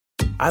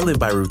I live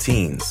by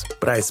routines,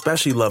 but I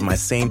especially love my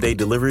same-day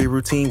delivery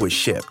routine with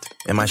Shipt.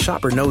 And my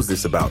shopper knows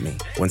this about me.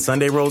 When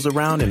Sunday rolls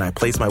around and I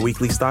place my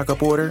weekly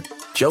stock-up order,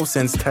 Joe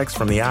sends texts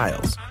from the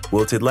aisles.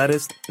 Wilted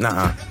lettuce?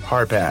 Nuh-uh,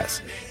 hard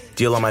pass.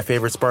 Deal on my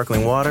favorite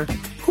sparkling water?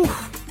 Whew,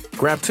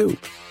 grab two.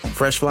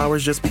 Fresh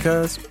flowers just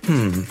because?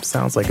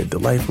 Sounds like a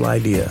delightful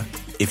idea.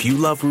 If you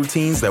love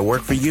routines that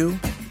work for you,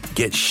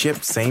 get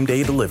Shipt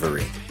same-day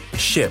delivery.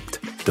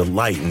 Shipt,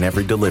 delight in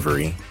every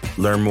delivery.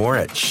 Learn more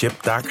at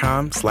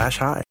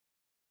shipt.com/hi.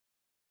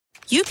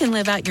 You can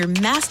live out your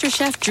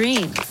MasterChef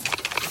dreams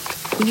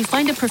when you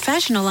find a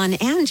professional on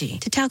Angie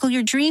to tackle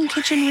your dream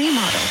kitchen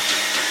remodel.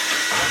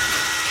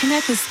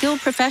 Connect with skilled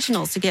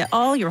professionals to get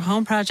all your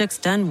home projects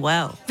done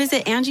well.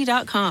 Visit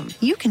Angie.com.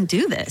 You can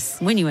do this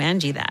when you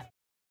Angie that.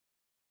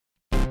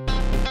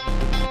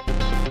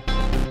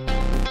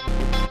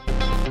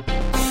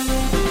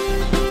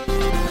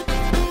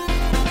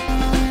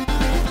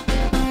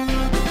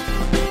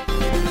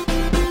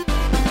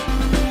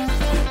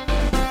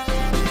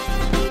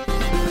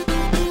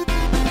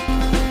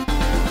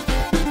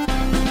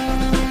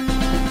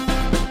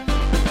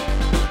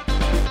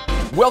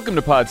 Welcome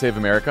to Pod Save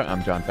America.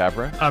 I'm John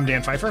Favreau. I'm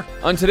Dan Pfeiffer.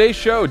 On today's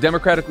show,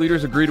 Democratic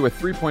leaders agree to a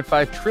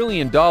 $3.5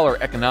 trillion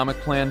economic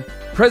plan.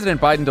 President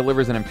Biden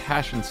delivers an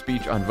impassioned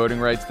speech on voting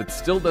rights that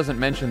still doesn't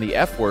mention the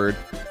F word.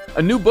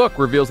 A new book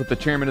reveals that the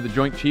chairman of the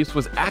Joint Chiefs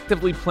was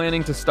actively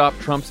planning to stop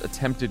Trump's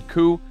attempted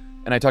coup.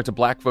 And I talked to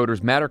Black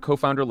Voters Matter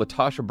co-founder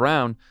Latasha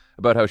Brown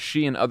about how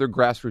she and other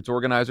grassroots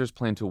organizers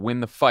plan to win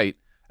the fight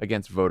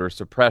against voter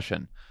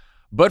suppression.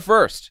 But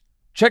first,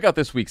 check out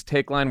this week's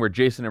Take Line, where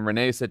Jason and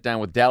Renee sit down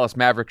with Dallas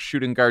Mavericks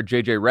shooting guard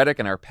J.J. Redick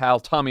and our pal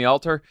Tommy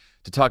Alter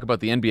to talk about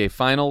the NBA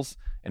Finals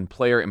and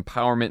player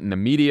empowerment in the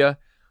media.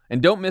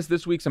 And don't miss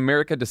this week's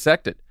America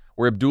Dissected,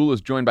 where Abdul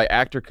is joined by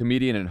actor,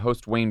 comedian, and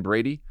host Wayne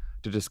Brady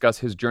to discuss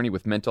his journey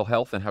with mental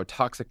health and how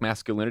toxic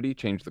masculinity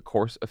changed the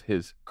course of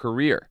his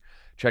career.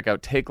 Check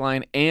out Take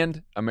Line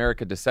and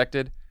America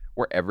Dissected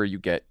wherever you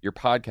get your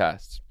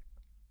podcasts.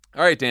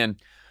 All right, Dan.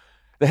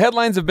 The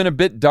headlines have been a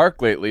bit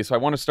dark lately, so I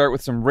want to start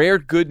with some rare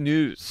good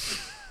news.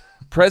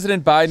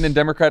 President Biden and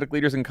Democratic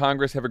leaders in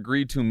Congress have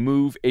agreed to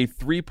move a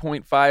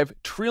 $3.5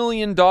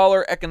 trillion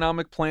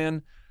economic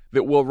plan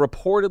that will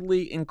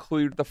reportedly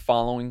include the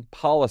following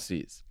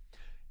policies: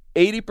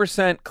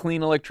 80%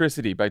 clean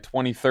electricity by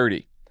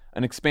 2030,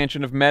 an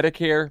expansion of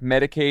Medicare,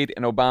 Medicaid,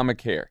 and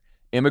Obamacare,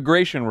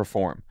 immigration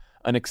reform,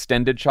 an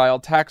extended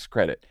child tax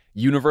credit,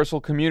 universal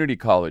community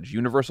college,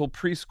 universal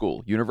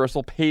preschool,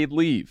 universal paid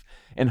leave,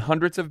 and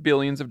hundreds of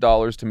billions of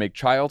dollars to make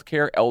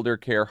childcare, elder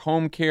care,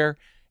 home care,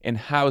 and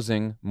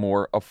housing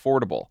more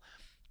affordable.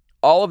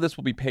 All of this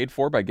will be paid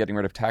for by getting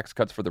rid of tax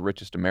cuts for the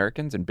richest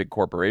Americans and big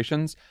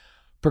corporations.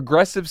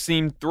 Progressives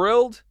seem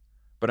thrilled,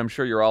 but I'm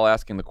sure you're all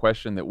asking the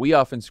question that we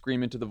often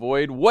scream into the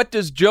void: what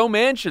does Joe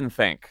Manchin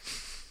think?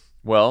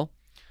 Well,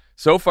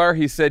 so far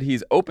he said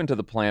he's open to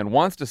the plan,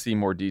 wants to see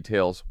more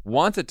details,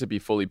 wants it to be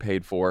fully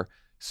paid for,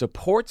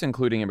 supports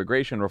including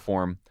immigration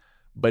reform,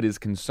 but is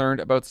concerned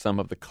about some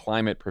of the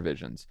climate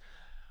provisions.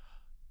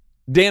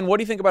 Dan, what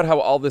do you think about how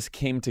all this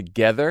came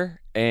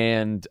together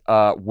and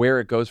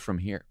where it goes from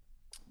here?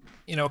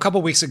 You know, a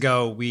couple weeks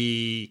ago,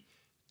 we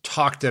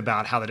talked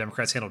about how the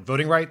Democrats handled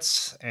voting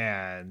rights.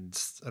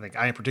 And I think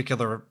I, in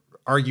particular,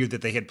 argued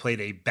that they had played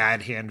a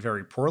bad hand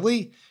very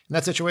poorly in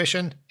that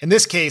situation. In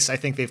this case, I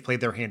think they've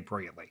played their hand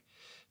brilliantly.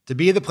 To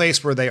be the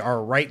place where they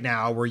are right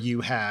now, where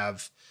you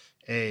have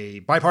a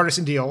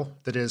bipartisan deal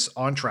that is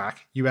on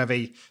track, you have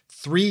a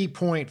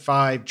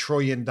 $3.5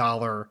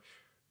 trillion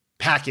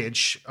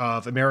package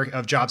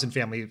of jobs and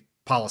family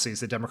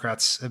policies that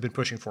Democrats have been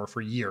pushing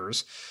for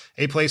years,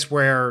 a place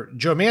where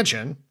Joe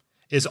Manchin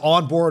is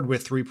on board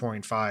with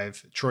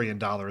 $3.5 trillion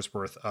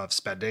worth of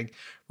spending,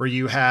 where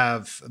you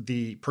have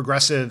the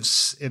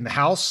progressives in the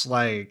House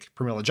like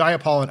Pramila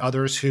Jayapal and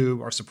others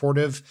who are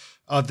supportive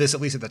of this, at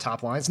least at the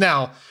top lines.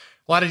 Now,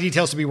 a lot of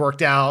details to be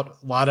worked out,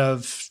 a lot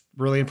of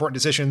really important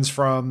decisions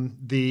from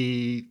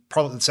the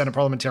Senate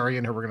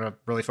parliamentarian who we're going to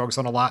really focus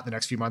on a lot in the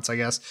next few months, I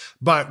guess.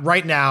 But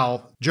right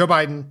now, Joe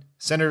Biden,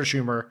 Senator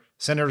Schumer,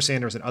 Senator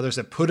Sanders, and others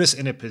have put us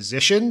in a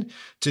position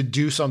to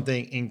do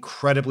something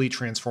incredibly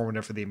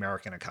transformative for the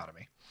American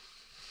economy.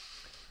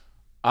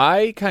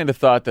 I kind of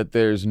thought that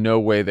there's no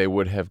way they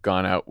would have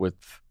gone out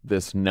with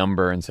this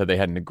number and said they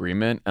had an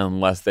agreement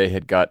unless they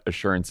had got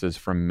assurances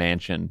from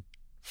Manchin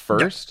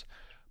first. Yep.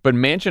 But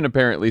Manchin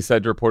apparently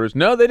said to reporters,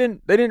 no, they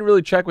didn't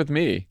really check with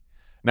me.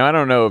 Now, I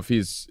don't know if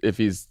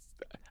he's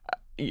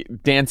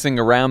dancing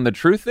around the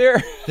truth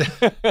there.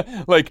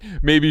 Like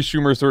maybe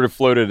Schumer sort of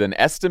floated an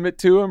estimate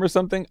to him or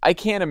something. I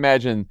can't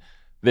imagine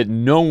that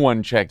no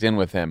one checked in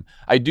with him.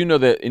 I do know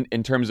that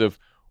in terms of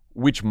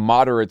which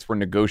moderates were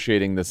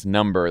negotiating this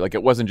number, like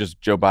it wasn't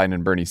just Joe Biden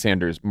and Bernie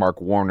Sanders.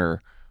 Mark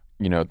Warner,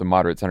 you know, the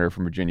moderate senator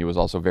from Virginia, was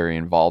also very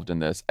involved in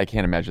this. I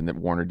can't imagine that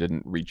Warner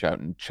didn't reach out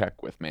and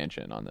check with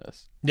Manchin on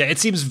this. Yeah, it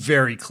seems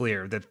very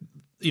clear that,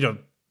 you know,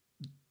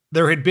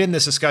 there had been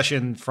this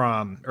discussion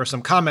or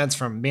some comments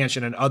from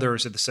Manchin and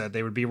others that said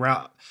they would be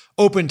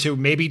open to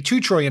maybe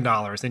 $2 trillion.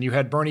 Then you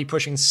had Bernie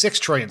pushing $6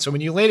 trillion. So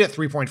when you laid it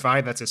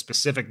 3.5, that's a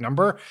specific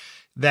number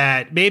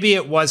that maybe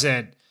it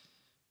wasn't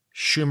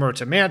Schumer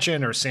to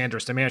Manchin or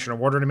Sanders to Manchin or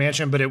Warner to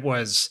Manchin, but it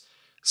was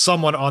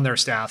someone on their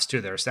staffs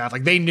to their staff.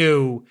 Like they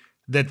knew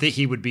that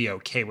he would be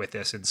okay with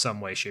this in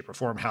some way, shape, or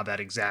form. How that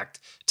exact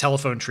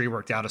telephone tree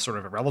worked out is sort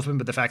of irrelevant,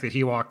 but the fact that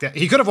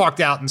he could have walked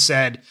out and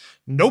said,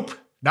 nope,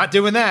 not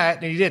doing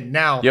that. And he didn't.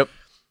 Now,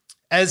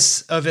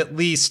 as of at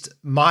least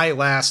my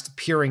last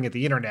peering at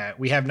the internet,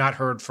 we have not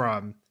heard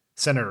from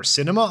Senator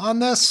Sinema on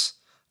this,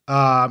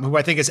 who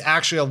I think is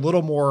actually a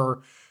little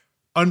more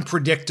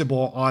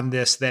unpredictable on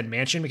this than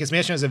Manchin, because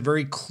Manchin has a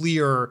very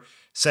clear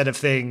set of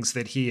things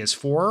that he is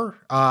for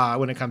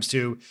when it comes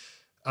to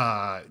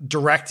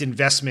direct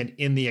investment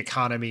in the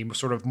economy,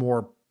 sort of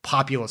more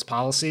populist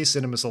policy.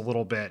 Sinema's a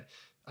little bit,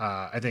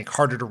 I think,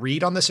 harder to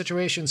read on the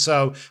situation.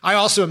 So I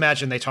also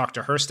imagine they talked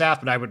to her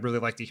staff, but I would really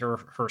like to hear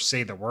her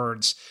say the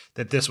words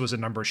that this was a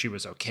number she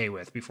was okay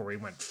with before we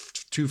went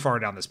too far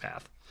down this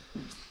path.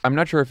 I'm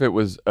not sure if it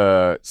was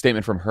a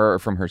statement from her or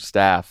from her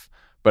staff,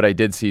 but I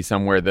did see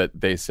somewhere that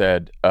they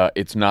said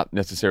it's not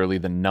necessarily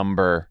the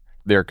number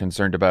they're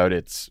concerned about,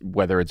 it's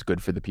whether it's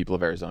good for the people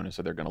of Arizona.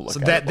 So they're going to look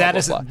at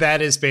it.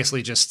 That is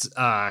basically just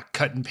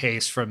cut and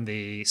paste from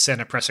the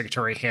Senate Press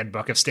Secretary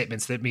handbook of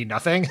statements that mean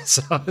nothing.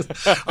 So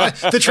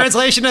the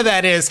translation of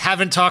that is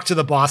haven't talked to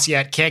the boss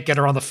yet, can't get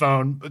her on the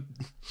phone.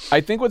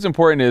 I think what's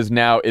important is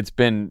now it's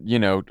been,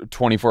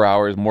 24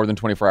 hours, more than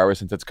 24 hours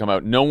since it's come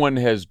out. No one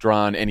has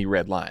drawn any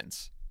red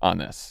lines on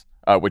this.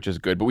 Which is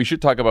good. But we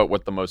should talk about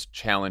what the most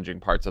challenging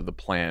parts of the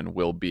plan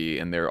will be,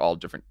 and they're all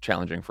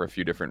challenging for a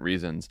few different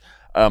reasons.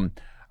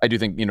 I do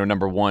think,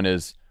 number one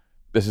is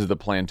this is the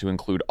plan to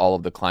include all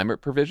of the climate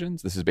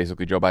provisions. This is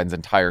basically Joe Biden's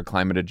entire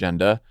climate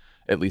agenda.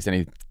 At least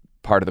any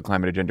part of the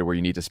climate agenda where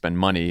you need to spend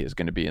money is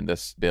going to be in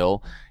this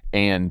bill.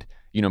 And,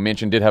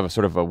 Manchin did have a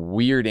sort of a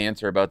weird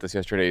answer about this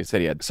yesterday. He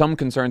said he had some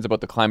concerns about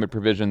the climate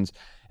provisions,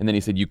 and then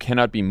he said you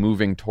cannot be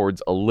moving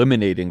towards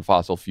eliminating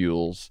fossil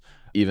fuels,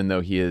 even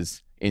though he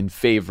is in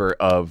favor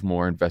of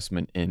more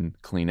investment in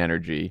clean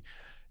energy.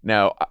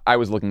 Now, I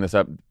was looking this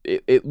up.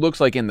 It looks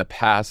like in the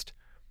past,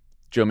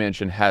 Joe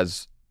Manchin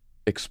has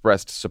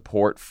expressed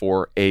support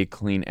for a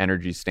clean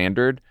energy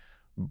standard,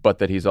 but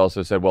that he's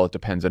also said, well, it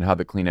depends on how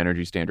the clean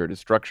energy standard is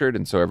structured.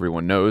 And so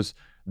everyone knows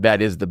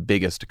that is the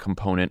biggest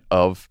component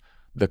of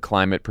the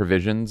climate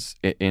provisions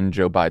in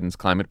Joe Biden's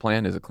climate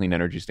plan is a clean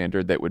energy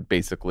standard that would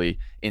basically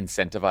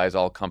incentivize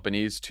all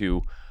companies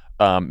to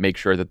make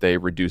sure that they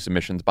reduce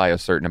emissions by a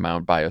certain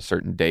amount by a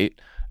certain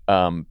date.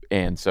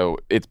 And so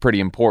it's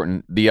pretty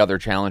important. The other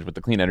challenge with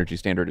the clean energy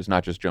standard is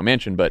not just Joe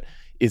Manchin, but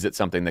is it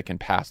something that can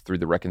pass through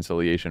the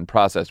reconciliation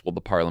process? Will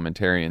the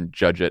parliamentarian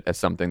judge it as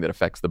something that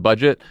affects the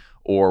budget?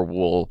 Or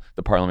will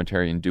the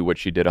parliamentarian do what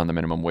she did on the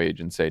minimum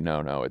wage and say,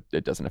 no,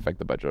 it doesn't affect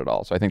the budget at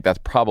all? So I think that's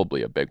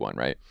probably a big one,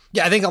 right?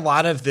 Yeah, I think a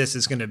lot of this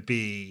is going to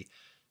be,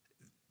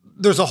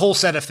 there's a whole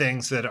set of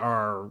things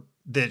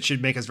that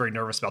should make us very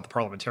nervous about the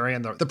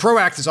parliamentarian. The PRO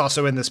Act is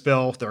also in this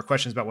bill. There are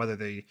questions about whether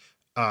the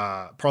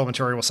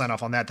parliamentarian will sign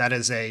off on that. That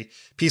is a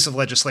piece of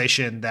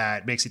legislation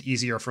that makes it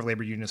easier for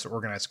labor unions to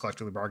organize, to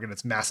collectively bargain.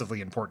 It's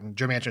massively important.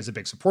 Joe Manchin is a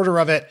big supporter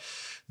of it.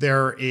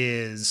 There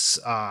is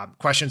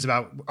questions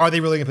about, are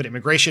they really going to put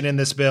immigration in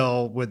this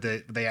bill? Would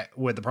the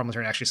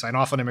parliamentarian actually sign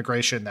off on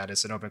immigration? That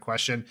is an open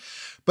question.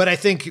 But I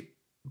think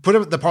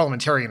put the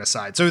parliamentarian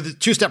aside. So the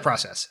two-step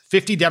process,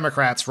 50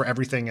 Democrats for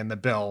everything in the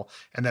bill,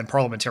 and then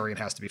parliamentarian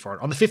has to be for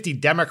it. On the 50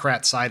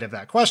 Democrat side of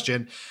that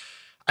question,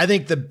 I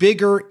think the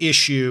bigger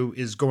issue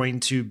is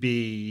going to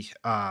be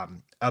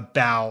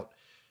about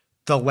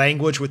the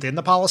language within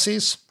the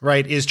policies,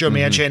 right? Is Joe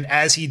Manchin,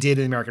 as he did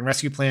in the American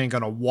Rescue Plan,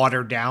 going to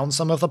water down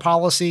some of the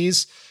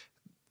policies?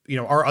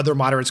 Are other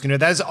moderates going to?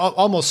 That is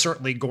almost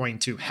certainly going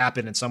to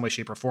happen in some way,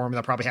 shape, or form.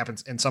 That probably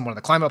happens in some one of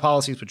the climate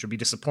policies, which would be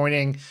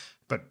disappointing,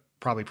 but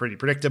probably pretty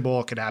predictable.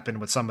 It could happen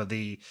with some of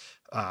the,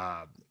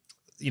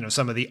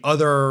 some of the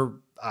other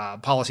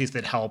policies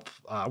that help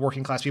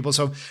working class people.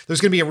 So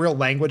there's going to be a real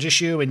language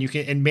issue, and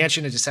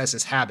Manchin just has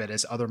this habit,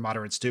 as other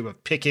moderates do,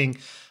 of picking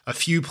a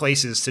few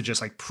places to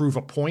just like prove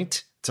a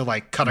point, to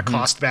like cut a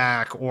cost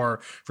back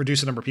or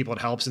reduce the number of people it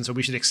helps. And so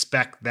we should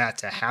expect that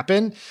to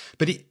happen.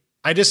 But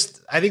I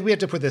think we have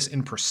to put this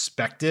in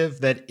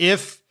perspective, that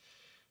if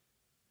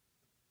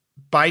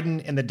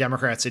Biden and the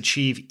Democrats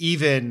achieve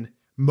even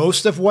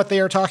most of what they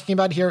are talking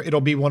about here,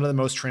 it'll be one of the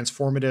most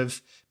transformative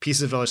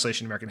pieces of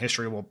legislation in American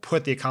history. Will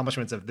put the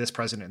accomplishments of this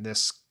president and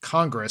this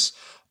Congress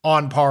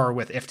on par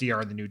with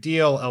FDR and the New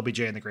Deal,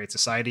 LBJ and the Great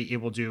Society. It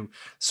will do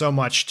so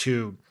much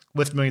to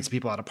lift millions of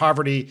people out of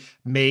poverty,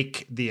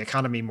 make the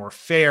economy more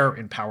fair,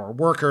 empower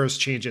workers,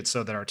 change it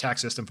so that our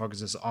tax system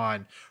focuses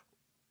on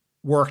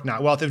work,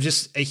 not wealth. It was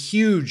just a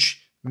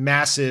huge,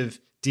 massive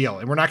deal.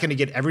 And we're not going to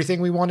get everything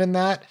we want in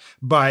that,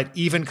 but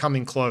even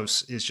coming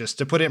close is, just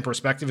to put it in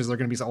perspective, is there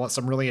going to be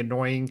some really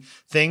annoying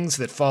things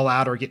that fall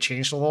out or get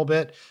changed a little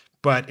bit.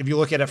 But if you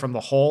look at it from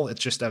the whole,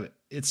 it's just to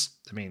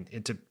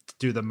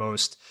do the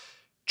most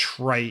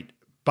trite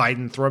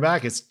Biden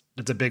throwback, it's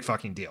a big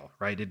fucking deal,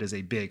 right? It is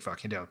a big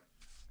fucking deal.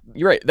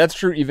 You're right. That's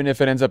true. Even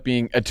if it ends up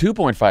being a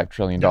 $2.5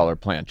 trillion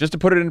plan, just to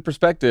put it in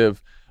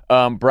perspective,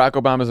 Barack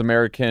Obama's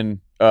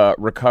American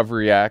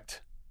Recovery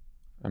Act,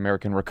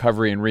 American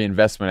Recovery and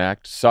Reinvestment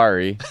Act.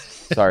 Sorry,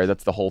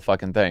 that's the whole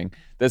fucking thing.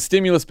 The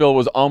stimulus bill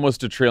was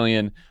almost $1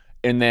 trillion,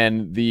 and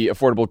then the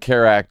Affordable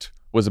Care Act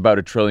was about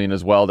 $1 trillion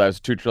as well. That was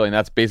 $2 trillion.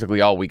 That's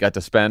basically all we got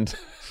to spend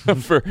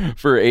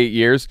for 8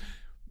 years.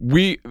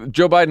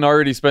 Joe Biden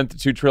already spent the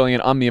 $2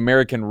 trillion on the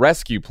American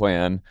Rescue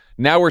Plan.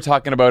 Now we're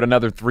talking about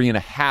another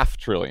 $3.5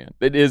 trillion.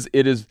 It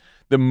is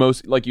the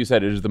most, like you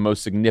said, it is the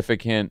most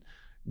significant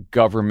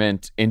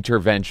government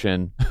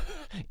intervention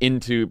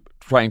into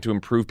trying to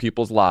improve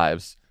people's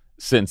lives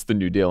since the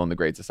New Deal and the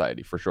Great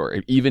Society, for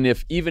sure. Even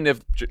if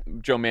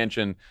Joe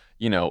Manchin,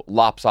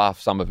 lops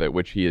off some of it,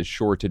 which he is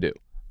sure to do.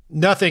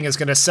 Nothing is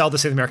going to sell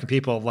this to the American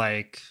people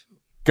like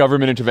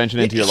government intervention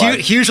into your life.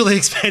 Hugely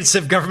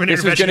expensive government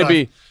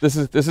intervention. This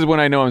is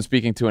when I know I'm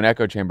speaking to an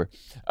echo chamber.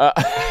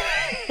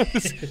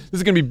 This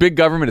is going to be big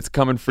government. It's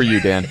coming for you,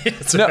 Dan.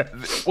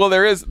 Well,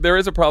 there is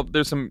a problem.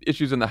 There's some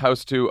issues in the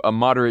House too. A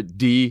moderate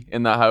D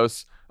in the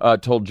House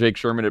told Jake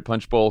Sherman at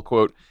Punch Bowl,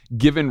 quote,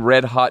 "Given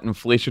red hot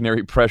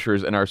inflationary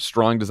pressures and our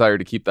strong desire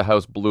to keep the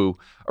House blue,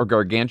 our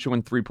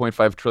gargantuan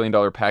 $3.5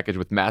 trillion package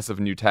with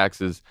massive new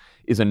taxes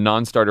is a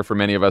non-starter for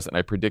many of us, and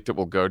I predict it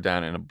will go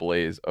down in a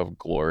blaze of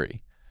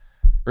glory."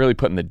 Really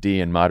putting the D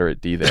in moderate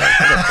D there.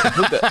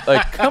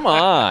 Like, come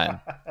on.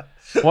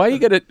 Why you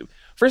get it?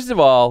 First of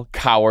all,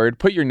 coward,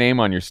 put your name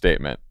on your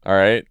statement. All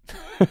right.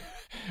 At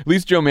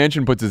least Joe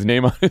Manchin puts his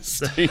name on his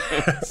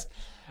statements.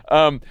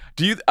 I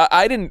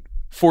didn't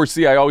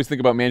foresee, I always think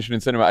about Manchin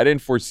and Sinema. I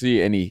didn't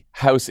foresee any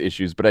House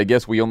issues, but I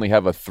guess we only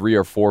have a 3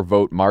 or 4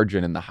 vote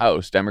margin in the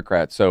House,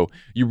 Democrats. So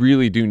you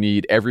really do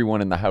need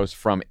everyone in the House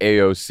from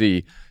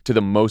AOC to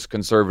the most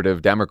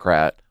conservative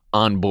Democrat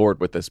on board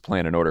with this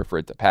plan in order for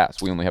it to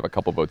pass. We only have a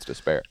couple votes to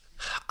spare.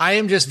 I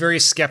am just very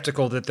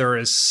skeptical that there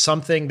is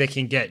something that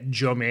can get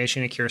Joe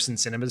Manchin and Kyrsten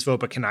Sinema's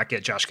vote, but cannot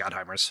get Josh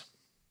Gottheimer's.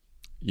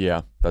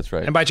 Yeah, that's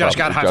right. And by Josh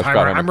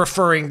Gottheimer, I'm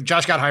referring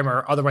Josh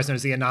Gottheimer, otherwise known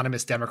as the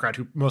anonymous Democrat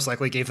who most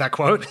likely gave that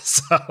quote.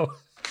 So,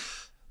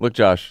 look,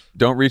 Josh,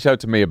 don't reach out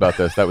to me about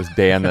this. That was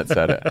Dan that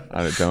said it.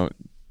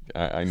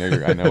 I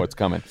know what's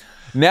coming.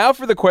 Now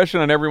for the question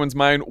on everyone's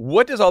mind,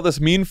 what does all this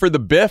mean for the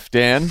BIF,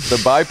 Dan?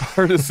 The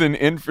Bipartisan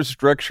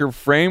Infrastructure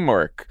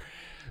Framework.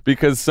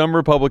 Because some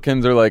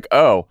Republicans are like,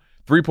 oh,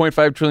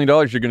 $3.5 trillion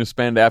you're going to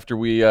spend after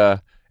we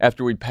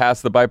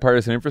pass the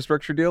bipartisan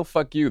infrastructure deal?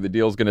 Fuck you, the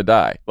deal's going to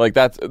die. Like,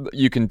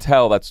 you can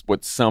tell that's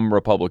what some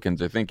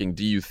Republicans are thinking.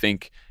 Do you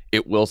think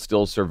it will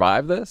still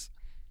survive this?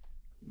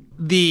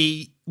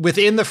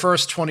 Within the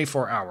first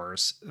 24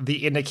 hours,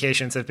 the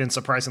indications have been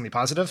surprisingly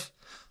positive.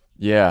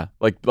 Yeah,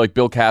 like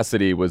Bill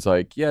Cassidy was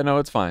like, yeah, no,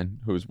 it's fine.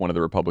 Who's one of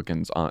the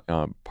Republicans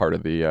on part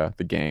of the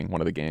gang,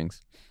 one of the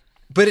gangs.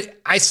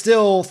 But I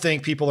still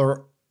think people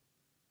are,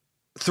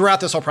 throughout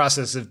this whole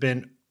process, have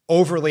been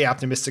overly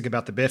optimistic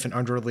about the BIF and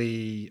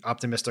underly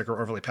optimistic or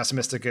overly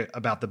pessimistic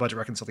about the budget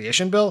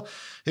reconciliation bill,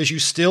 is you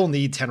still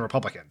need 10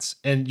 Republicans.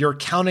 And you're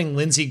counting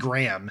Lindsey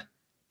Graham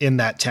in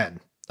that 10.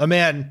 A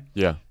man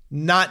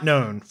not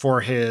known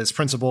for his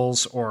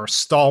principles or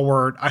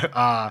stalwart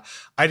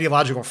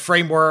ideological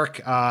framework.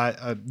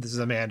 This is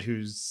a man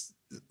who's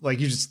like,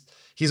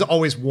 he's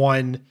always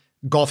won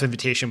golf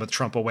invitation with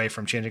Trump away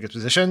from changing his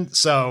position.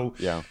 So,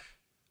 yeah.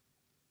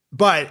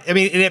 But I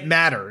mean, and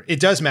it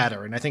does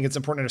matter. And I think it's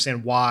important to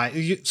understand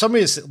why.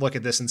 Somebody just look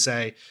at this and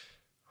say,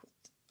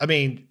 I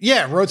mean,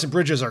 yeah, roads and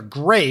bridges are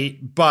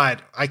great,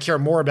 but I care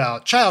more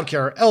about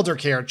childcare, elder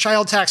care,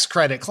 child tax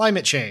credit,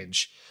 climate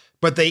change.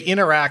 But they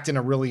interact in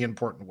a really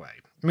important way.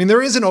 I mean,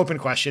 there is an open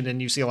question,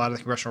 and you see a lot of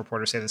the congressional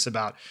reporters say this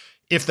about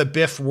if the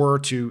BIF were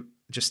to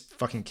just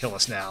fucking kill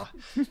us now.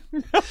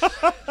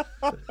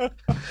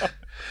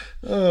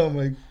 Oh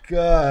my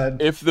God.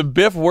 If the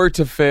BIF were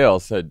to fail,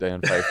 said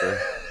Dan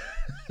Pfeiffer.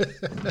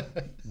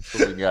 That's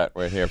what we got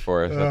right here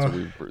for us.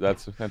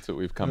 That's what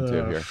we've come to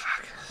here.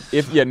 Fuck.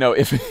 If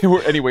it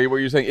were, anyway, what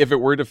you're saying, if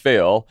it were to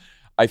fail,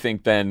 I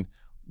think then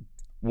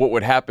what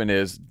would happen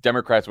is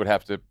Democrats would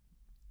have to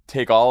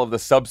take all of the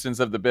substance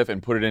of the BIF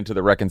and put it into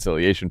the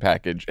reconciliation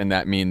package. And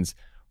that means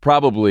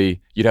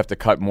probably you'd have to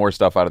cut more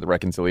stuff out of the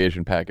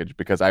reconciliation package,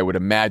 because I would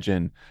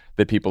imagine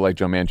that people like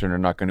Joe Manchin are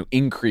not going to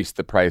increase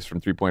the price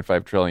from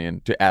 $3.5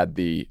 trillion to add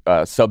the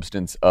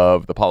substance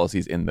of the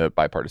policies in the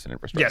bipartisan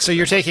infrastructure. Yeah. So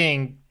you're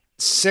taking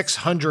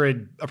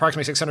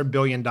approximately $600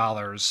 billion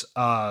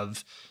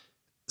of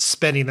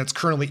spending that's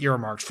currently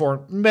earmarked for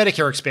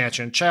Medicare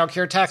expansion, child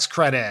care tax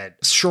credit,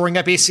 shoring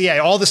up ACA,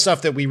 all the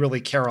stuff that we really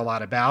care a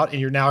lot about.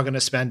 And you're now going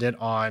to spend it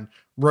on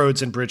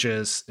roads and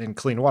bridges and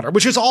clean water,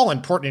 which is all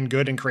important and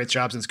good and creates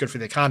jobs and it's good for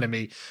the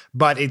economy.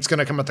 But it's going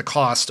to come at the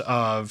cost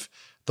of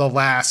the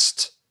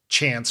last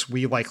chance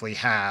we likely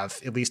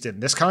have, at least in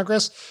this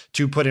Congress,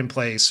 to put in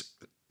place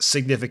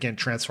significant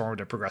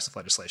transformative progressive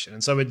legislation.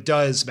 And so it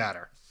does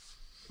matter.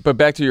 But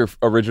back to your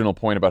original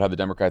point about how the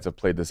Democrats have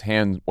played this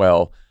hand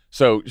well.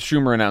 So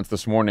Schumer announced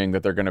this morning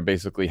that they're going to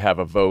basically have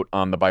a vote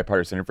on the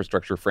bipartisan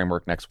infrastructure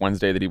framework next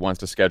Wednesday that he wants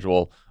to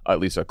schedule, at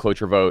least a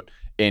cloture vote.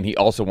 And he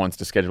also wants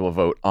to schedule a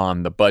vote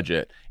on the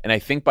budget. And I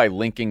think by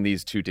linking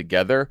these two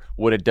together,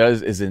 what it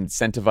does is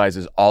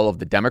incentivizes all of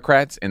the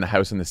Democrats in the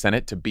House and the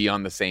Senate to be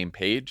on the same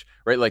page,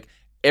 right? Like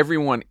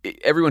everyone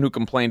who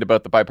complained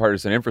about the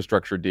bipartisan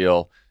infrastructure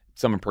deal,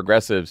 some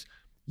progressives,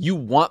 you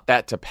want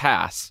that to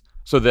pass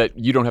so that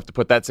you don't have to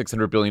put that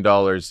 $600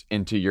 billion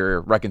into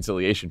your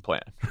reconciliation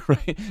plan,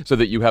 right? So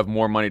that you have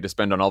more money to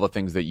spend on all the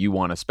things that you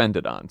want to spend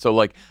it on. So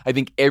like, I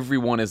think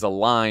everyone is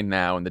aligned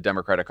now in the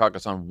Democratic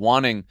caucus on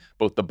wanting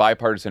both the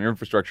bipartisan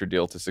infrastructure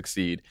deal to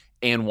succeed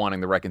and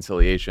wanting the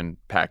reconciliation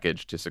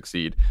package to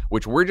succeed,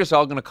 which we're just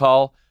all going to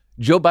call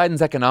Joe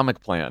Biden's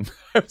economic plan.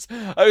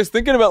 I was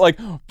thinking about like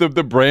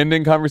the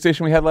branding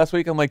conversation we had last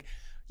week. I'm like,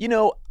 you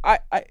know, I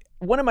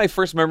one of my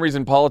first memories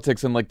in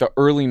politics in like the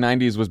early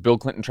 90s was Bill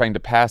Clinton trying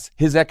to pass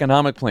his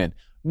economic plan.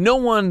 No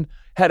one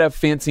had a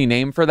fancy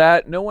name for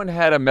that. No one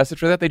had a message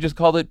for that. They just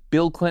called it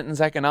Bill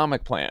Clinton's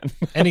economic plan.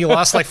 And he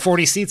lost like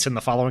 40 seats in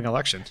the following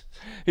election.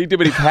 He did,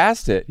 but he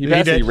passed it. He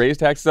passed it. He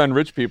raised taxes on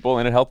rich people,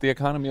 and it helped the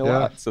economy a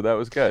lot. So that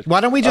was good.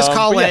 Why don't we just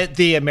call it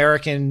the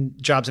American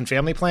Jobs and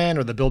Family Plan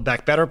or the Build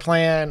Back Better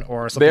Plan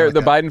or something like that?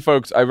 The Biden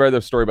folks, I read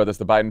the story about this.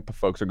 The Biden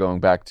folks are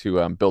going back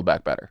to Build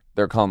Back Better.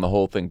 They're calling the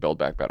whole thing Build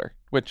Back Better,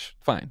 which,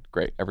 fine,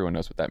 great. Everyone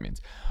knows what that means.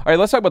 All right,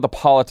 let's talk about the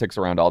politics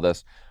around all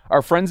this.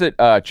 Our friends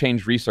at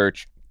Change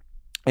Research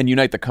and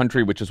Unite the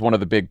Country, which is one of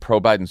the big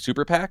pro-Biden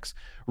super PACs,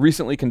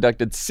 recently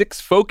conducted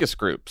 6 focus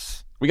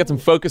groups. We got some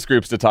focus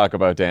groups to talk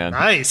about, Dan.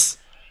 Nice.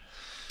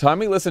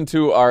 Tommy listened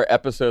to our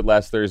episode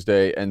last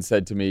Thursday and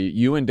said to me,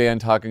 you and Dan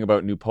talking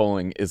about new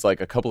polling is like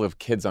a couple of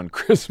kids on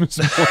Christmas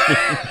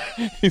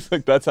morning. He's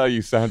like, that's how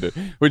you sounded,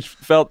 which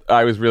felt,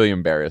 I was really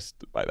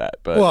embarrassed by that,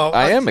 but well,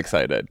 I am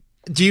excited.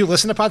 Do you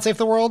listen to Pod Save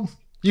the World?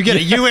 You get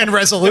a UN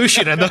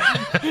resolution.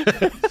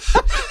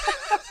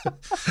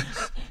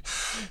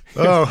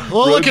 Oh,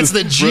 well, look, it's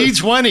the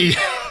G20.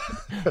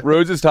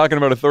 Rhodes is talking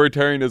about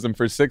authoritarianism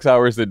for 6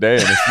 hours a day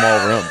in a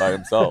small room by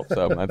himself.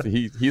 So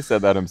he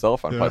said that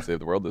himself on Pod Save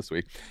the World this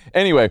week.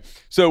 Anyway,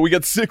 so we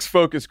got 6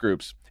 focus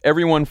groups.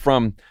 Everyone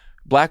from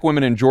Black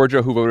women in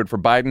Georgia who voted for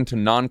Biden to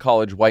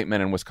non-college white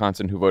men in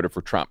Wisconsin who voted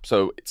for Trump.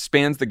 So it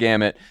spans the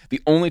gamut.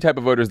 The only type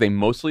of voters they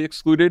mostly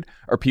excluded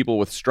are people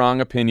with strong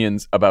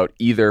opinions about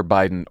either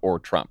Biden or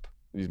Trump.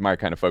 These are my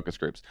kind of focus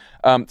groups.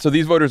 So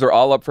these voters are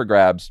all up for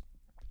grabs.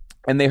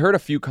 And they heard a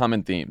few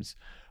common themes.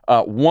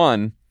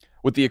 One,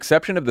 with the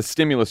exception of the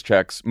stimulus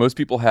checks, most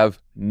people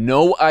have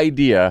no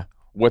idea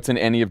what's in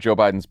any of Joe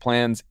Biden's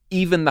plans,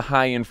 even the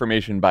high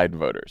information Biden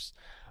voters.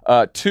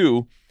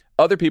 2,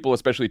 other people,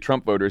 especially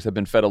Trump voters, have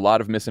been fed a lot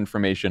of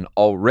misinformation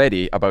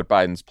already about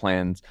Biden's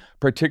plans,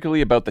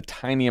 particularly about the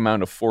tiny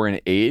amount of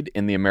foreign aid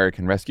in the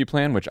American Rescue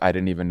Plan, which I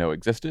didn't even know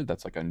existed.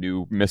 That's like a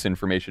new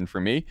misinformation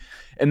for me.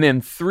 And then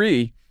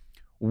 3,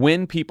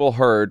 when people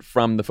heard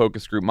from the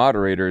focus group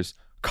moderators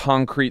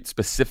concrete,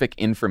 specific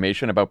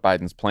information about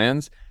Biden's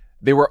plans,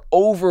 they were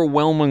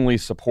overwhelmingly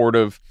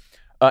supportive.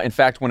 In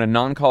fact, when a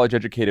non-college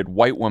educated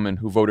white woman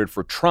who voted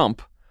for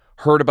Trump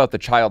heard about the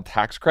child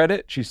tax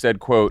credit, she said,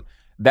 quote,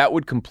 "That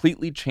would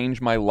completely change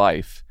my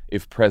life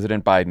if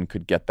President Biden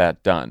could get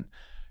that done."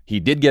 He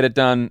did get it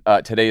done.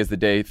 Today is the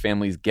day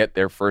families get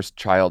their first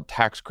child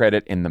tax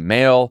credit in the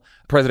mail.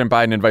 President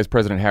Biden and Vice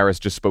President Harris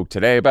just spoke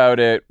today about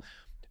it.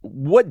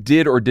 What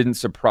did or didn't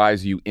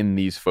surprise you in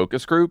these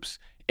focus groups?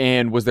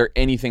 And was there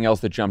anything else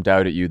that jumped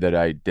out at you that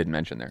I didn't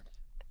mention there?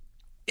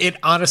 It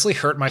honestly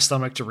hurt my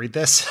stomach to read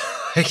this.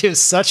 It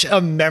was such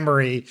a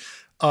memory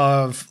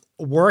of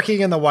working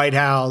in the White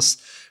House.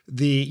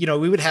 We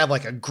would have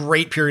like a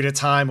great period of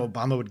time.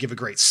 Obama would give a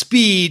great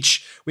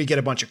speech. We'd get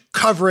a bunch of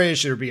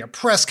coverage. There would be a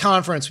press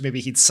conference.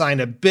 Maybe he'd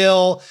sign a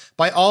bill.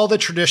 By all the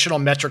traditional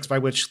metrics by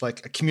which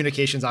like a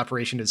communications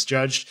operation is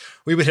judged,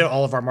 we would hit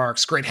all of our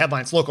marks. Great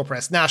headlines, local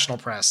press, national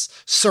press,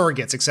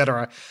 surrogates,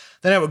 etc.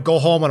 Then I would go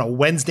home on a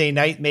Wednesday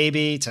night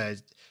maybe to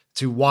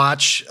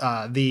watch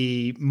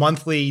the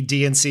monthly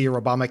DNC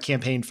or Obama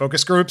campaign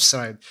focus groups.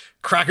 I'd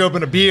crack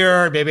open a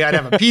beer. Maybe I'd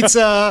have a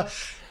pizza.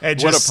 And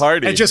what a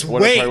party. And just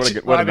what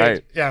wait. What a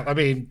night. Yeah, I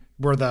mean,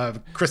 we're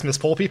the Christmas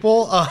poll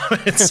people.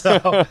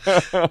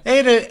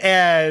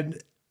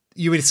 And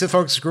you would, the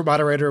focus group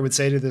moderator would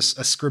say to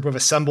a group of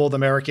assembled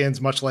Americans,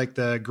 much like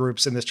the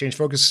groups in this Change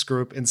Focus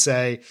group, and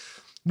say,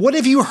 what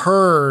have you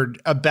heard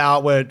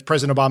about what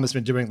President Obama's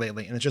been doing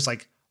lately? And it's just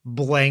like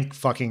blank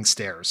fucking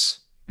stares.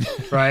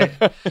 Right.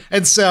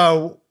 And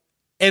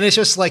it's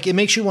just like, it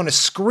makes you want to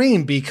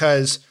scream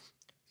because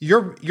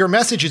your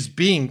message is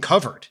being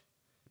covered,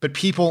 but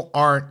people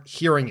aren't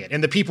hearing it.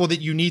 And the people that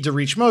you need to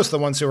reach most, the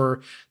ones who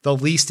are the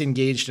least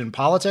engaged in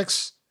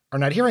politics, are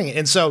not hearing it.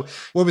 And so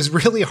what was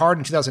really hard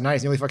in 2009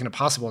 is nearly fucking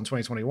impossible in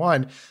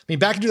 2021. I mean,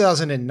 back in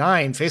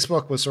 2009,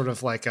 Facebook was sort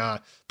of like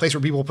a place where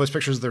people post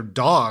pictures of their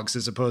dogs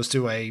as opposed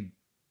to a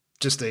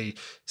just a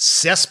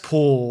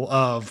cesspool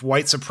of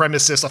white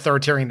supremacist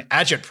authoritarian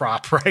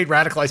agitprop, right?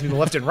 Radicalizing people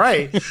left and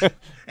right.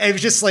 And it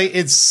was just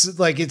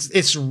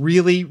it's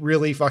really,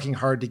 really fucking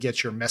hard to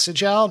get your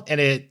message out. And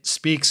it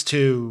speaks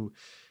to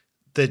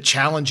the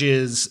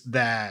challenges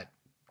that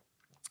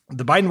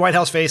the Biden White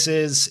House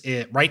faces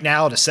right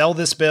now to sell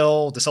this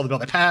bill, to sell the bill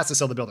that passed, to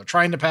sell the bill they're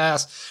trying to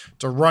pass,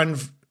 to run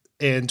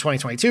in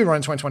 2022, run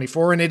in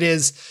 2024. And it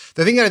is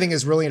the thing that I think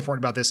is really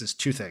important about this is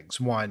two things.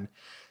 One,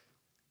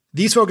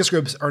 these focus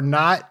groups are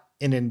not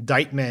an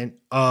indictment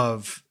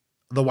of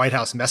the White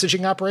House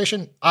messaging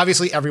operation.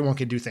 Obviously, everyone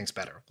can do things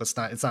better.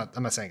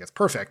 I'm not saying it's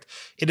perfect.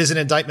 It is an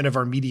indictment of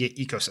our media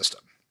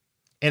ecosystem.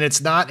 And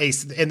it's not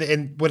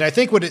and what I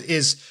think what it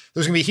is,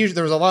 there's going to be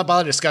there was a lot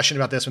of discussion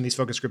about this when these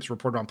focus groups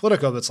reported on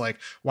Politico. That's like,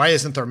 why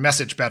isn't their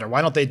message better?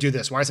 Why don't they do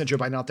this? Why isn't Joe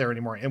Biden out there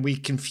anymore? And we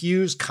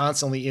confuse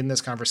constantly in this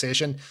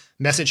conversation,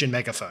 message and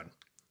megaphone.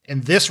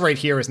 And this right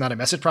here is not a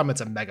message problem. It's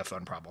a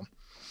megaphone problem.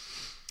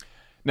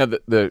 Now,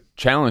 the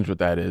challenge with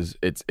that is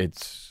it's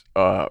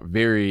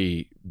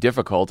very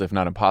difficult, if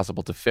not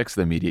impossible, to fix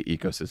the media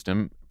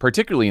ecosystem,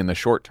 particularly in the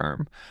short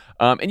term.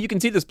 And you can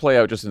see this play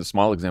out just in a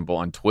small example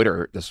on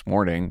Twitter this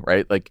morning,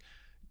 right? Like,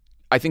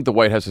 I think the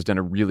White House has done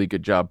a really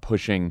good job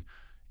pushing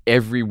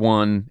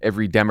everyone,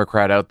 every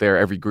Democrat out there,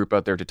 every group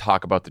out there to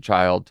talk about the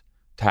child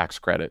tax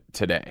credit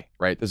today,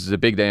 right? This is a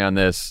big day on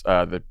this.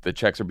 The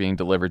checks are being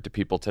delivered to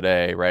people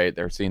today, right?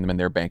 They're seeing them in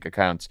their bank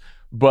accounts.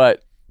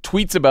 But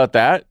tweets about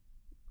that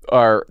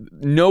are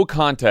no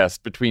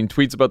contest between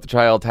tweets about the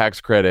child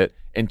tax credit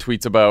and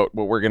tweets about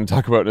what we're going to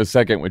talk about in a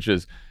second, which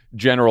is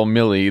General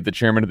Milley, the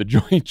chairman of the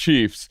Joint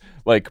Chiefs,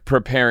 like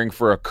preparing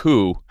for a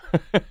coup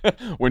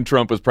when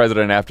Trump was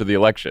president after the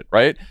election,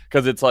 right?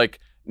 Because it's like,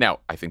 now,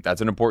 I think that's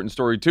an important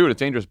story too, and it's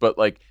dangerous, but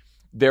like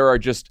there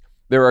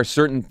are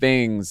certain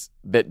things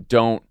that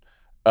don't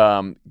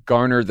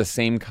garner the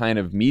same kind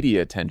of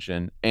media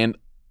attention, and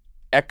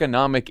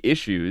economic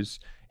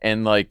issues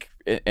and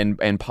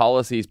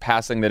policies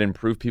passing that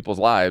improve people's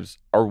lives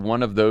are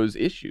one of those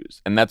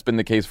issues. And that's been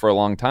the case for a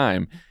long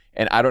time.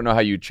 And I don't know how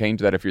you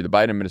change that if you're the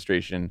Biden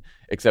administration,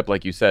 except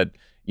like you said,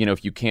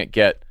 if you can't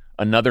get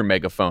another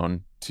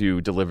megaphone to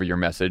deliver your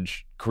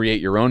message,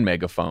 create your own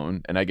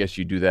megaphone. And I guess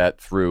you do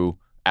that through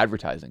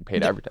advertising,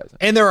 paid advertising.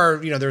 And there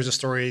was a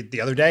story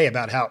the other day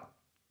about how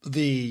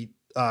the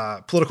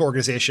political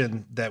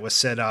organization that was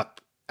set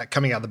up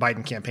coming out of the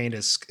Biden campaign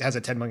has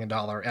a $10 million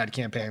ad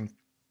campaign.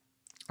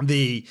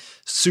 The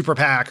super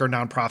PAC or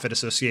nonprofit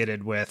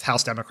associated with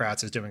House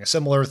Democrats is doing a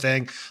similar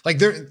thing.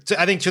 Like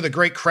I think to the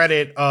great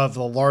credit of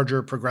the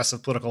larger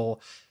progressive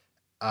political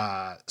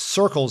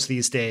circles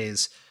these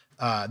days,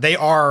 they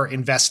are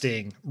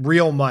investing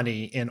real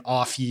money in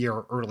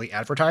off-year early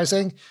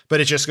advertising,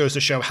 but it just goes to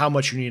show how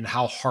much you need and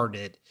how hard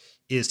it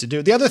is to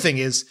do. The other thing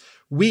is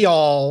we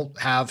all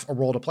have a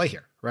role to play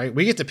here, right?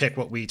 We get to pick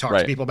what we talk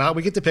to people about.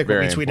 We get to pick what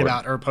we tweet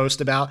about or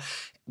post about.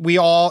 We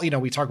all,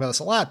 we talk about this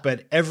a lot,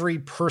 but every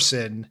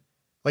person,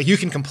 like you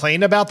can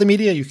complain about the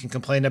media, you can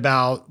complain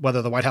about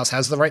whether the White House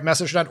has the right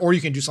message or not, or you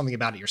can do something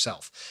about it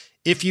yourself.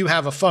 If you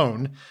have a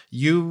phone,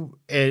 you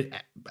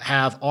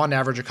have on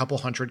average a couple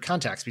hundred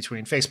contacts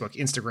between Facebook,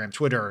 Instagram,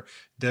 Twitter,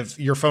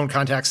 your phone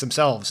contacts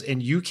themselves,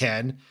 and you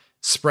can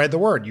spread the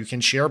word. You can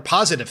share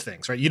positive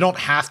things, right? You don't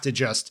have to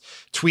just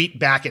tweet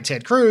back at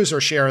Ted Cruz or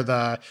share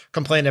the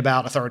complaint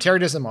about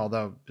authoritarianism,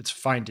 although it's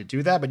fine to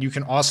do that, but you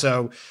can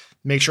also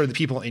make sure the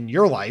people in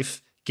your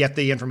life get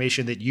the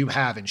information that you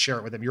have and share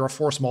it with them. You're a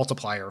force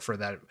multiplier for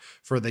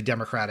the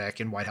Democratic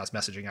and White House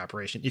messaging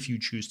operation if you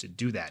choose to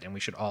do that, and we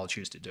should all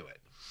choose to do it.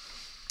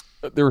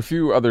 There were a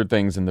few other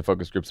things in the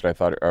focus groups that I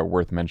thought are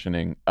worth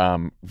mentioning.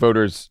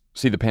 Voters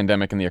see the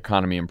pandemic and the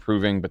economy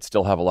improving, but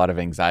still have a lot of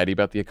anxiety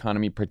about the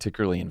economy,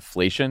 particularly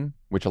inflation,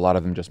 which a lot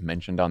of them just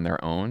mentioned on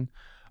their own.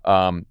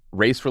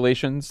 Race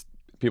relations,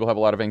 people have a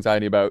lot of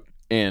anxiety about,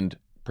 and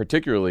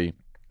particularly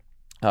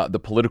the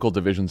political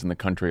divisions in the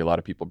country, a lot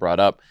of people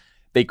brought up.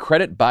 They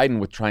credit Biden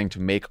with trying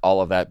to make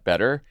all of that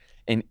better.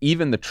 And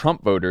even the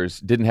Trump voters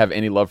didn't have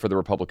any love for the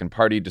Republican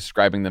Party,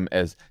 describing them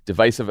as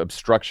divisive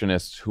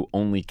obstructionists who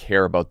only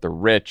care about the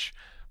rich.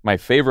 My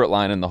favorite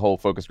line in the whole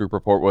focus group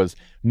report was,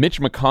 Mitch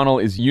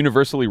McConnell is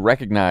universally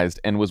recognized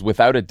and was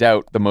without a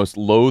doubt the most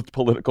loathed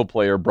political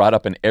player brought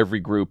up in every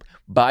group.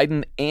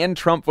 Biden and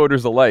Trump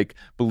voters alike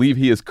believe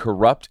he is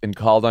corrupt and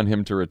called on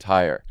him to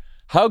retire.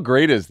 How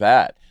great is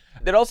that?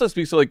 That also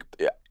speaks to, like,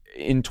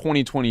 in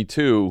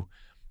 2022,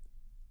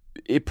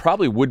 it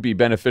probably would be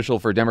beneficial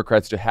for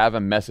Democrats to have a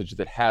message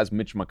that has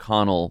Mitch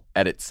McConnell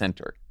at its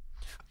center.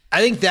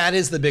 I think that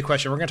is the big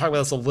question. We're going to talk about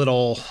this a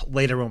little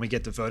later when we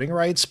get to voting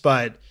rights,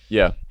 but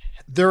yeah,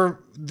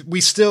 we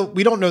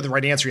don't know the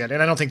right answer yet.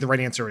 And I don't think the right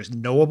answer is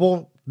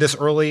knowable this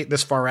early,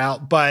 this far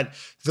out, but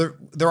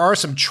there are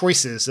some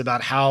choices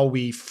about how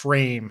we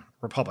frame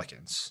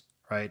Republicans,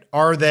 right?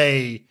 Are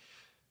they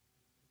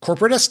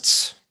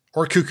corporatists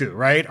or cuckoo,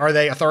 right? Are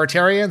they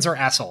authoritarians or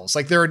assholes?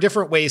 Like, there are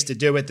different ways to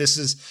do it. This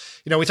is,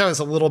 we talked about this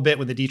a little bit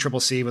when the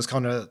DCCC was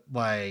kind of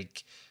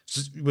like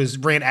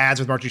ran ads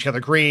with Marjorie Taylor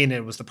Greene.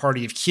 It was the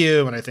party of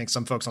Q. And I think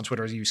some folks on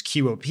Twitter use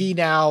QOP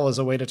now as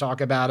a way to talk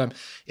about him.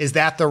 Is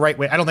that the right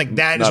way? I don't think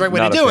that is the right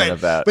way to do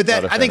it. But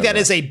I think that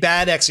is a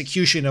bad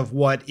execution of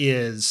what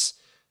is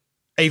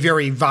a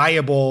very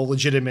viable,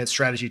 legitimate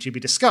strategy to be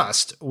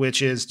discussed,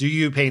 which is, do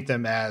you paint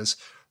them as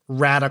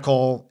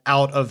radical,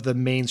 out of the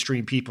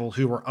mainstream people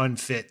who are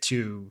unfit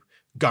to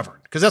govern?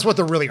 Because that's what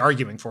they're really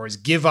arguing for, is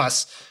give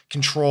us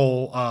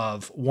control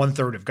of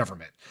 1/3 of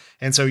government.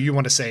 And so you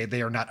want to say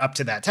they are not up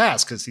to that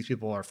task because these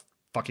people are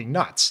fucking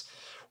nuts.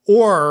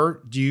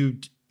 Or do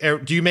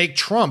you make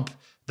Trump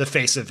the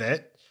face of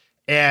it?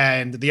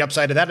 And the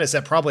upside of that is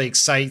that probably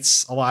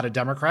excites a lot of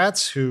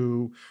Democrats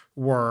who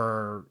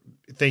were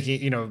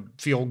thinking,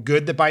 feel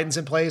good that Biden's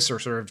in place or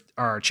sort of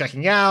are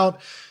checking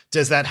out.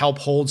 Does that help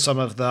hold some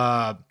of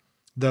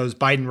those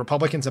Biden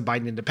Republicans and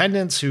Biden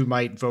independents who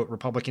might vote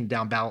Republican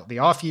down ballot the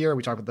off year?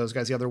 We talked about those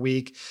guys the other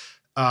week.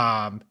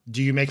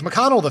 Do you make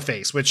McConnell the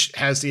face, which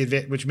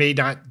may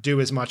not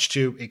do as much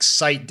to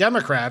excite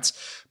Democrats,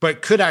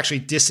 but could actually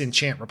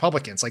disenchant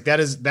Republicans? Like that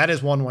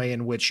is one way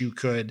in which you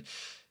could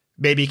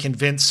maybe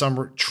convince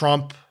some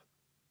Trump,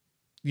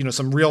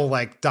 some real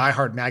like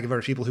diehard MAGA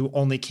voters, people who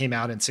only came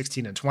out in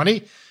 16 and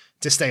 20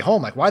 to stay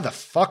home. Like, why the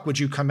fuck would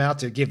you come out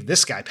to give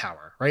this guy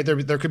power? Right.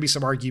 There could be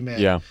some argument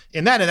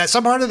in that. And that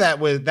some part of that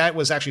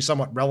was actually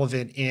somewhat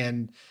relevant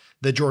in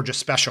the Georgia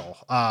special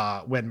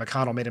when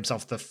McConnell made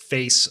himself the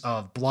face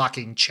of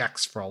blocking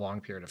checks for a long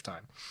period of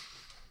time.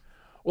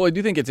 Well, I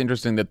do think it's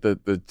interesting that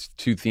the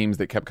two themes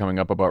that kept coming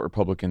up about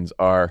Republicans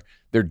are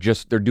they're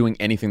doing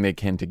anything they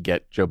can to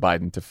get Joe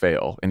Biden to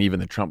fail. And even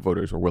the Trump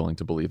voters were willing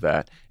to believe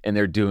that. And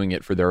they're doing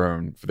it for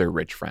their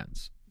rich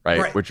friends.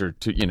 Right. Which are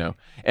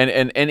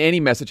and any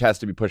message has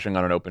to be pushing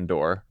on an open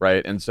door.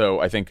 Right. And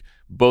so I think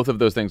both of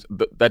those things,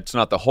 that's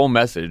not the whole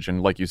message.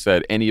 And like you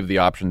said, any of the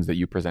options that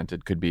you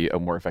presented could be a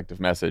more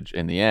effective message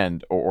in the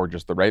end or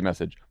just the right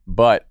message.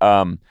 But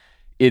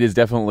it is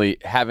definitely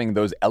having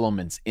those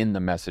elements in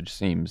the message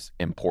seems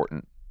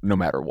important no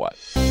matter what.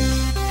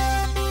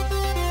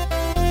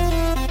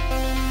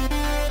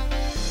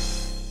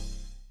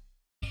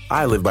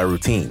 I live by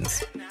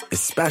routines,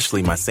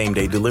 especially my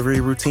same-day delivery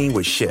routine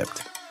with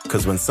Shipt.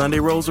 Because when Sunday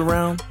rolls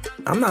around,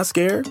 I'm not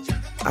scared.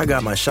 I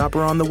got my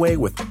shopper on the way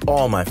with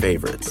all my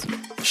favorites.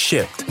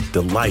 Shipt,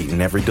 delight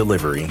in every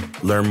delivery.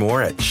 Learn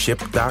more at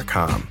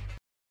shipt.com.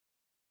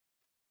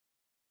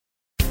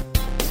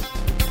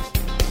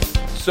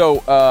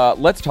 So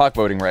let's talk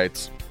voting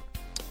rights.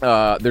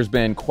 There's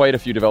been quite a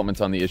few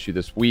developments on the issue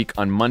this week.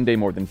 On Monday,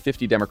 more than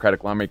 50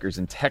 Democratic lawmakers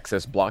in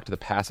Texas blocked the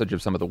passage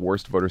of some of the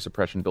worst voter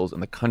suppression bills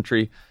in the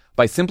country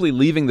by simply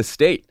leaving the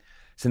state,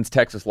 since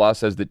Texas law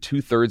says that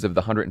 2/3 of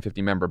the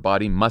 150-member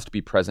body must be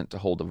present to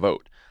hold a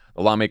vote.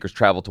 The lawmakers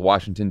traveled to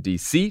Washington,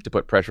 D.C. to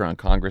put pressure on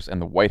Congress and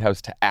the White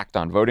House to act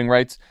on voting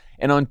rights.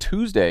 And on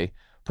Tuesday,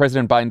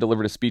 President Biden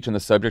delivered a speech on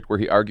the subject where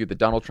he argued that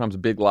Donald Trump's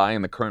big lie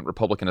and the current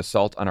Republican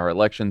assault on our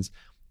elections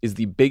is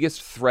the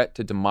biggest threat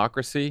to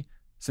democracy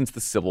since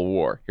the Civil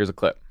War. Here's a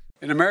clip.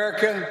 In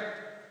America,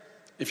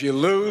 if you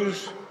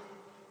lose,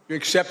 you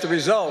accept the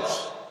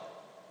results.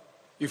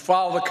 You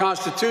follow the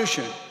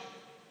Constitution.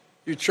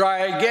 You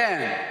try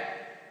again.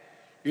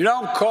 You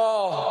don't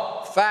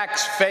call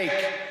facts fake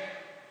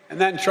and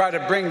then try to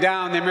bring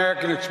down the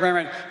American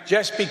experiment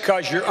just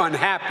because you're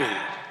unhappy.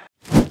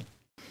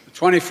 The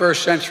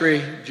 21st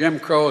century Jim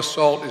Crow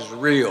assault is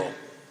real.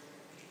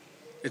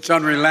 It's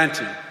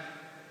unrelenting.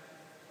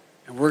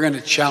 And we're going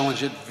to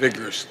challenge it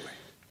vigorously.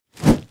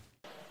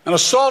 An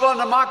assault on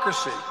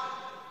democracy,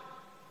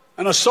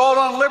 an assault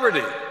on liberty,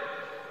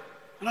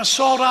 an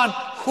assault on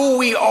who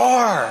we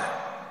are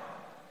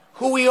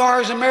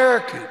as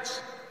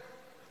Americans.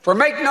 For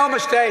make no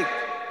mistake,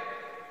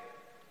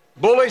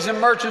 bullies and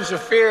merchants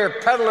of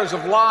fear, peddlers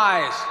of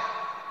lies,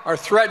 are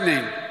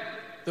threatening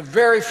the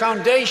very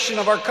foundation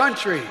of our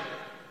country.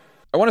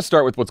 I want to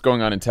start with what's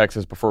going on in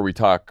Texas before we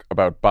talk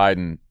about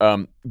Biden.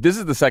 This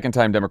is the second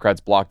time Democrats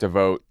blocked a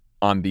vote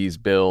on these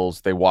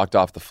bills. They walked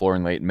off the floor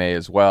in late May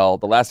as well.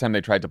 The last time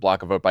they tried to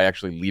block a vote by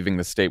actually leaving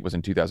the state was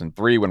in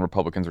 2003 when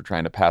Republicans were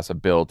trying to pass a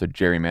bill to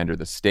gerrymander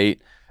the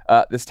state.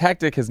 This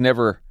tactic has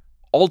never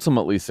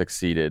ultimately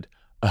succeeded.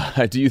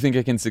 Do you think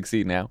it can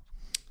succeed now?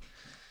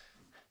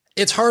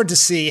 It's hard to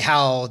see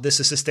how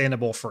this is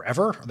sustainable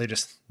forever. Are they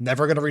just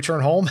never going to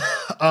return home?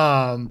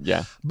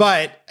 Yeah.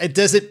 But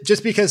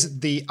just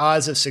because the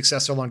odds of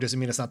success are long doesn't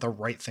mean it's not the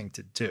right thing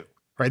to do.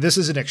 Right? This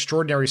is an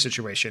extraordinary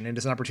situation, and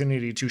it's an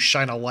opportunity to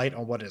shine a light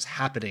on what is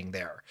happening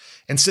there,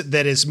 and so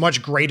that is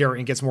much greater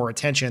and gets more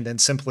attention than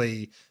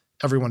simply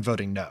everyone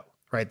voting no.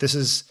 Right? This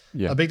is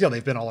a big deal.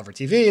 They've been all over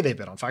TV. They've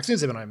been on Fox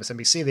News. They've been on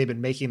MSNBC. They've been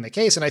making the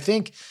case. And I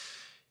think,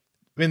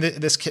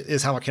 this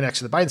is how it connects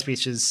to the Biden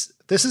speech, is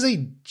this is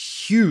a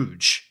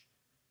huge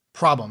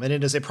problem. And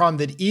it is a problem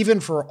that even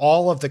for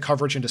all of the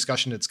coverage and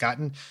discussion it's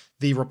gotten,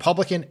 the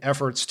Republican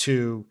efforts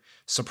to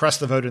suppress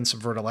the vote and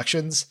subvert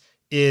elections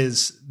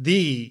is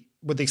the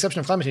with the exception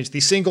of climate change, the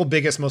single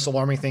biggest, most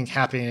alarming thing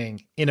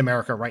happening in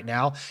America right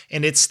now.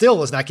 And it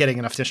still is not getting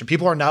enough attention.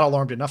 People are not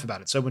alarmed enough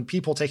about it. So when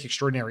people take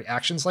extraordinary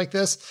actions like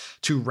this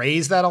to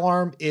raise that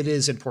alarm, it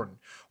is important.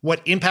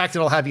 What impact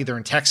it'll have either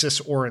in Texas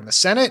or in the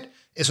Senate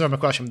is another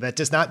question. That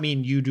does not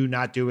mean you do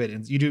not do it.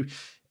 And you do.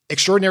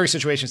 Extraordinary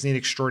situations need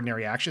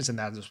extraordinary actions. And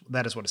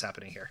that is what is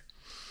happening here.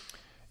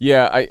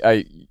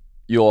 Yeah,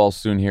 you'll all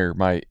soon hear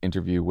my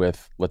interview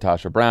with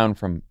Latasha Brown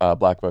from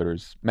Black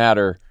Voters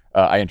Matter.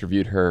 I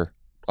interviewed her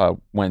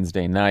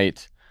Wednesday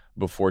night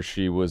before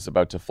she was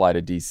about to fly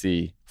to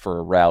DC for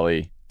a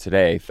rally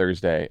today,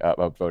 Thursday,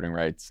 about voting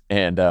rights.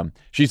 And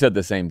she said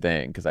the same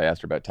thing because I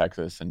asked her about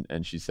Texas.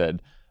 And she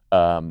said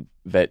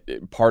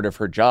that part of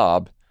her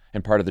job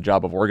and part of the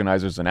job of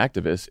organizers and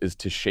activists is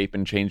to shape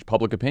and change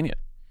public opinion.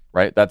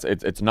 Right?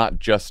 It's not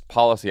just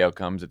policy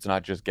outcomes. It's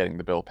not just getting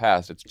the bill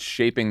passed. It's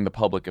shaping the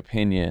public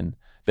opinion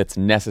that's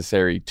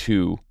necessary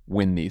to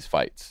win these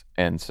fights.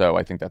 And so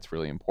I think that's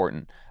really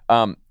important.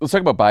 Let's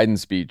talk about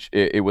Biden's speech.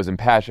 It was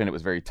impassioned. It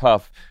was very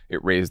tough.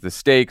 It raised the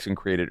stakes and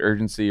created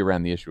urgency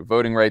around the ip of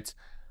voting rights.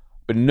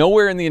 But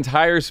nowhere in the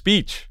entire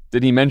speech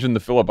did he mention the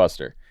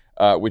filibuster,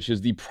 which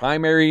is the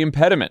primary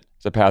impediment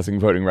to passing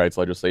voting rights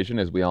legislation,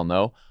 as we all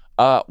know.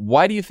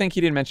 Why do you think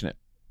he didn't mention it?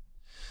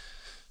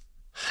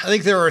 I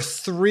think there are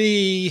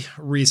three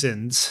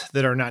reasons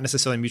that are not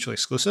necessarily mutually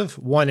exclusive.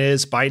 One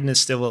is Biden is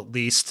still at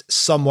least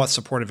somewhat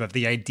supportive of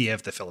the idea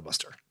of the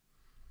filibuster.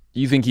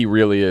 You think he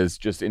really is,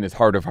 just in his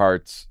heart of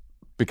hearts,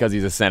 because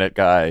he's a Senate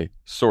guy,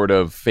 sort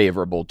of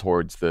favorable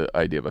towards the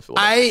idea of a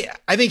filibuster?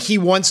 I think he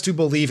wants to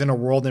believe in a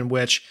world in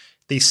which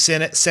the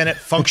Senate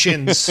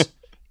functions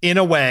in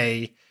a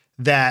way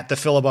that the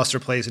filibuster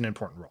plays an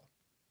important role.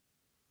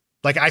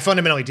 Like, I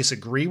fundamentally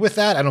disagree with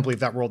that. I don't believe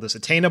that world is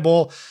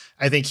attainable.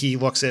 I think he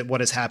looks at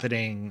what is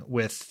happening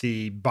with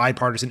the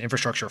bipartisan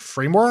infrastructure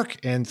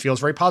framework and feels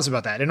very positive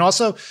about that. And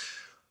also,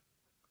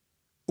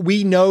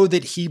 we know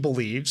that he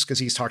believes, because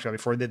he's talked about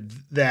before,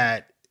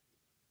 that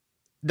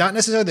not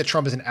necessarily that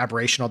Trump is an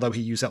aberration, although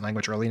he used that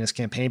language early in his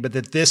campaign, but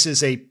that this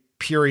is a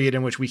period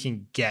in which we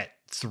can get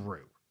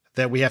through,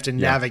 that we have to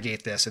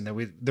navigate this, and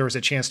that there is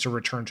a chance to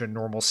return to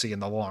normalcy in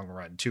the long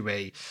run, to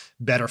a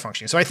better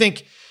functioning. So I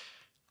think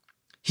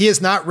he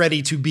is not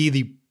ready to be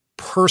the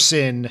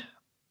person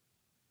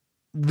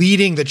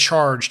leading the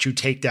charge to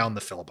take down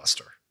the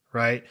filibuster,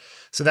 right?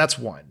 So that's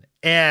one.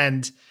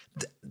 And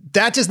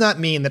that does not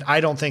mean that I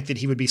don't think that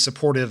he would be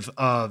supportive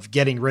of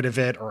getting rid of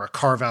it or a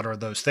carve out or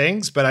those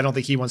things, but I don't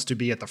think he wants to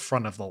be at the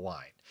front of the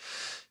line.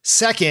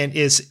 Second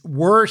is,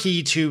 were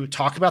he to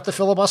talk about the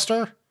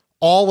filibuster,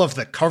 all of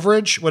the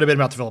coverage would have been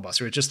about the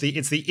filibuster. It's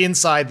the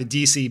inside the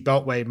DC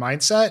Beltway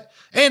mindset,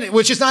 and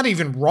which is not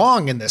even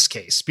wrong in this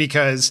case,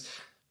 because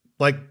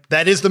like,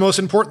 that is the most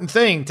important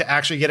thing to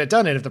actually get it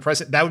done. And if the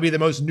president, that would be the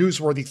most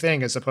newsworthy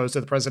thing, as opposed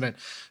to the president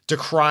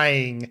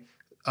decrying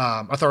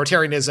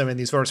authoritarianism and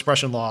these voter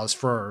suppression laws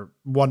for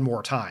one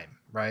more time,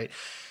 right?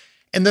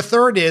 And the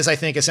third is, I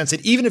think, a sense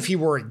that even if he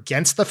were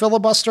against the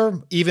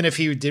filibuster, even if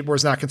he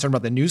was not concerned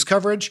about the news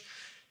coverage,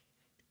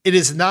 it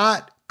is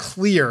not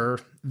clear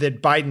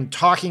that Biden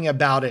talking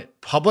about it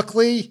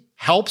publicly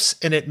helps,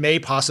 and it may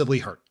possibly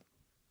hurt.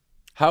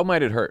 How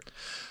might it hurt?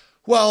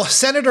 Well,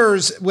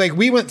 senators, like,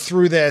 we went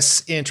through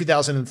this in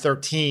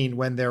 2013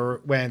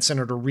 when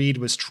Senator Reid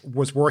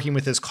was working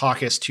with his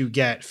caucus to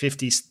get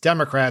 50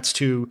 Democrats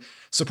to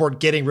support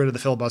getting rid of the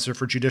filibuster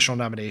for judicial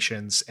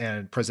nominations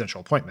and presidential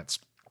appointments.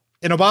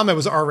 And Obama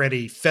was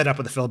already fed up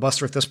with the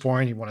filibuster at this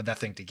point. He wanted that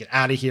thing to get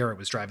out of here. It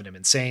was driving him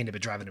insane. It had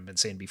been driving him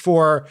insane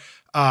before.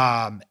 He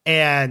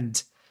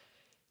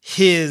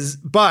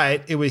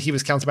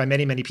was counseled by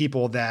many, many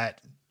people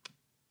that,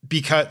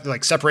 because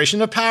like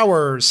separation of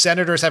powers,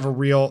 senators have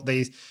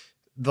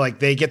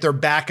they get their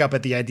back up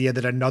at the idea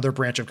that another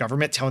branch of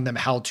government telling them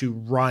how to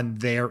run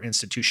their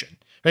institution.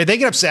 Right? They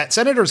get upset.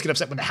 Senators get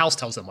upset when the House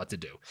tells them what to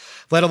do,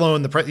 let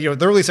alone they're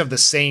at least of the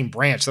same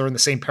branch. They're in the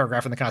same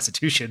paragraph in the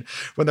Constitution.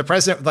 When the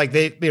president,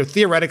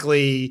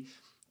 theoretically,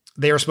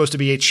 they are supposed to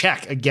be a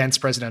check against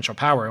presidential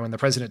power. And when the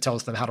president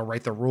tells them how to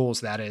write the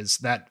rules, that is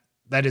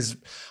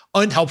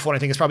unhelpful. And I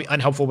think it's probably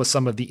unhelpful with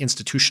some of the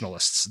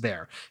institutionalists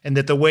there. And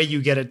that the way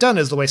you get it done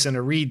is the way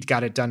Senator Reid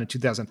got it done in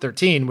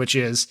 2013, which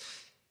is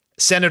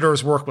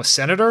senators work with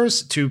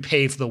senators to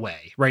pave the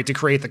way, right? To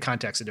create the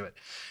context to do it.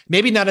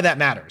 Maybe none of that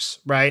matters,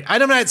 right?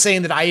 I'm not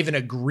saying that I even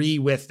agree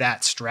with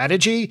that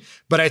strategy,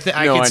 but I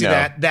can see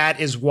that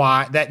is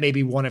why, that may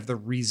be one of the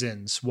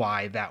reasons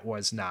why that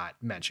was not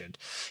mentioned.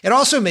 It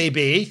also may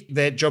be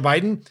that Joe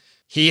Biden,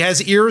 he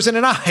has ears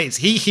and eyes.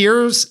 He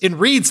hears and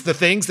reads the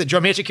things that Joe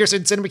Manchin,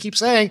 Kirsten Sinema keep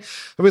saying.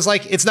 It was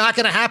like, it's not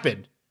going to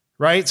happen,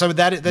 right? So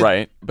that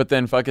right, but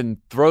then fucking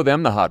throw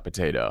them the hot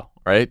potato,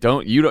 right?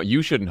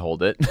 You shouldn't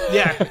hold it.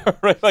 Yeah,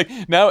 right. Like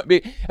now,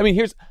 I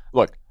mean,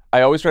 look.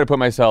 I always try to put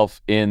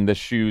myself in the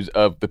shoes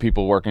of the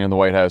people working in the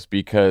White House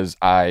because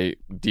I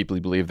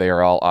deeply believe they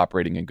are all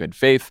operating in good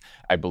faith.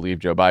 I believe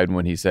Joe Biden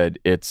when he said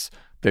it's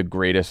the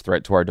greatest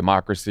threat to our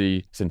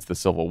democracy since the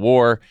Civil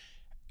War.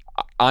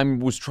 I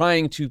was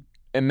trying to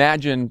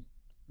imagine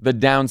the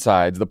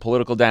downsides, the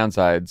political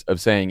downsides of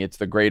saying it's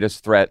the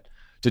greatest threat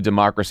to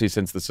democracy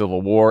since the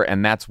Civil War,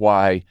 and that's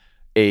why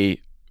a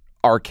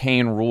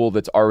arcane rule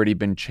that's already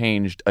been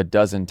changed a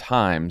dozen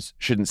times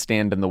shouldn't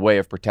stand in the way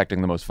of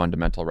protecting the most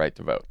fundamental right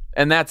to vote.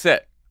 And that's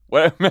it.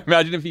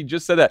 Imagine if he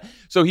just said that.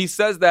 So he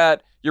says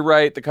that, you're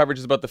right, the coverage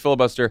is about the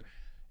filibuster.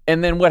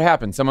 And then what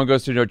happens? Someone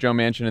goes to Joe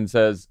Manchin and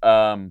says,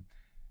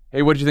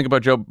 hey, what did you think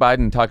about Joe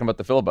Biden talking about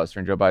the filibuster?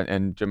 And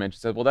Joe Manchin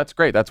said, well, that's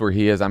great. That's where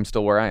he is. I'm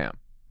still where I am.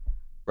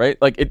 Right?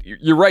 Like,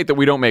 you're right that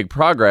we don't make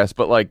progress,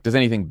 but like, does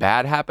anything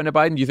bad happen to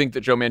Biden? Do you think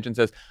that Joe Manchin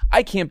says,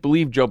 I can't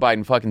believe Joe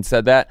Biden fucking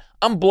said that.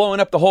 I'm blowing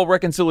up the whole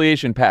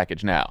reconciliation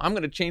package now. I'm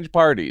going to change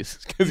parties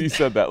because he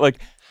said that. Like,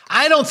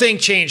 I don't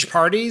think change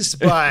parties,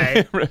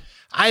 but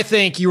I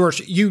think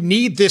you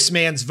need this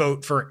man's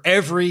vote for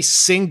every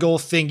single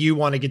thing you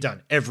want to get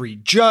done. Every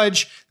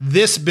judge,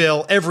 this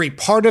bill, every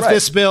part of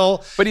this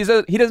bill. But he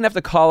doesn't have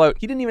to call out.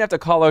 He didn't even have to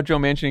call out Joe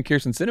Manchin and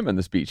Kyrsten Sinema in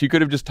the speech. He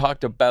could have just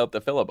talked about the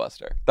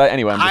filibuster. But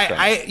anyway, I'm just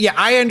saying.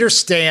 I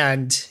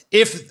understand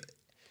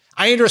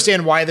I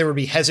understand why there would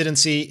be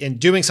hesitancy in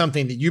doing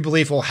something that you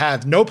believe will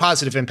have no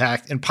positive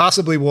impact and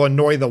possibly will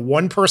annoy the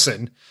one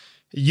person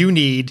you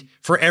need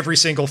for every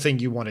single thing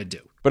you want to do.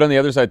 But on the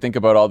other side, think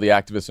about all the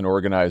activists and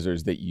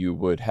organizers that you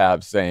would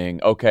have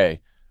saying, okay,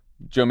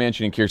 Joe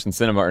Manchin and Kyrsten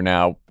Sinema are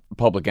now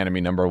public enemy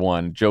number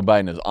one. Joe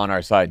Biden is on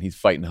our side and he's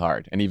fighting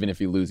hard. And even if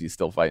he loses, he's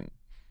still fighting.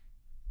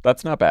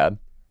 That's not bad.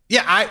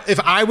 Yeah, if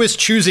I was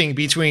choosing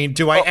between,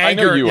 do I anger? I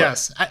know you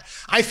yes.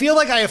 I feel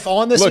like I have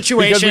fallen this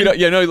situation.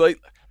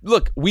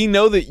 Look, we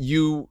know that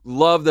you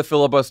love the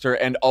filibuster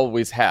and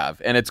always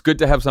have. And it's good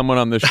to have someone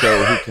on the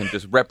show who can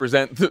just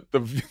represent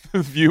the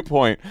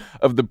viewpoint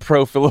of the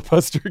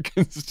pro-filibuster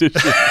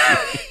constituency.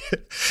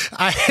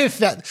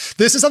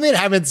 This is something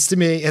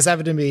that has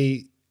happened to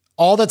me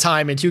all the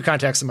time in two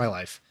contexts in my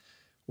life.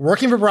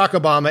 Working for Barack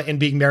Obama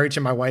and being married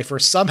to my wife, where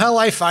somehow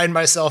I find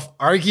myself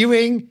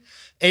arguing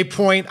a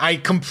point I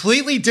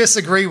completely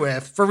disagree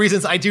with for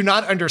reasons I do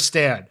not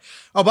understand.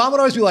 Obama would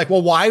always be like,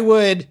 well, why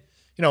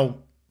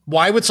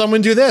would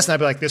someone do this? And I'd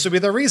be like, this would be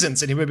the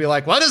reasons. And he would be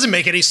like, well, that doesn't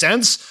make any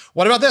sense.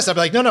 What about this? I'd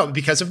be like, no,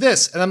 because of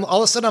this. And then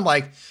all of a sudden I'm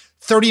like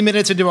 30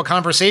 minutes into a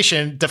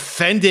conversation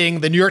defending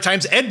the New York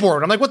Times Ed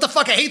Board. I'm like, what the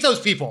fuck? I hate those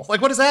people.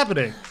 Like, what is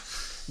happening?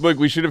 Look,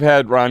 we should have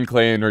had Ron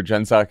Klain or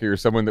Jen Psaki or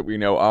someone that we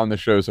know on the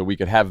show so we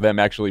could have them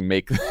actually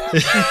make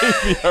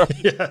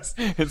yes.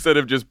 instead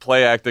of just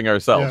play acting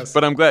ourselves. Yes.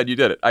 But I'm glad you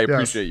did it. I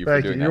appreciate you for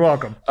doing that. You're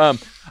welcome. I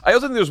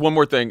also think there's one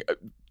more thing.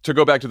 To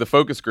go back to the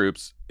focus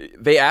groups,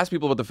 they asked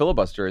people about the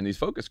filibuster in these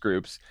focus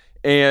groups,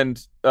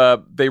 and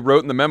they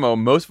wrote in the memo,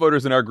 most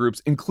voters in our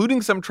groups,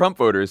 including some Trump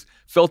voters,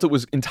 felt it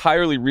was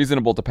entirely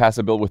reasonable to pass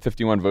a bill with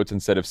 51 votes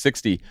instead of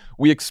 60.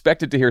 We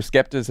expected to hear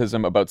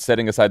skepticism about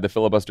setting aside the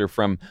filibuster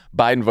from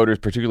Biden voters,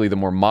 particularly the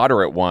more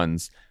moderate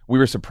ones. We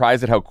were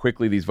surprised at how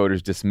quickly these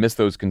voters dismissed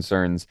those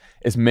concerns.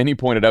 As many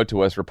pointed out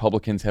to us,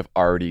 Republicans have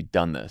already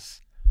done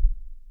this.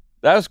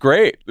 That was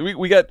great.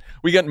 We got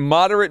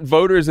moderate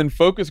voters in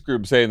focus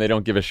groups saying they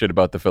don't give a shit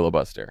about the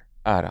filibuster.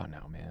 I don't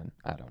know, man.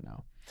 I don't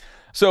know.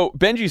 So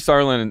Benji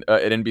Sarlin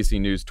at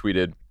NBC News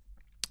tweeted,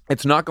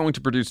 it's not going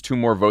to produce 2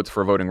 more votes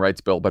for a voting rights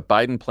bill, but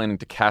Biden planning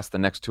to cast the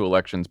next 2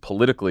 elections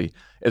politically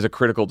as a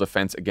critical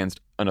defense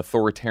against an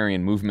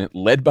authoritarian movement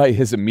led by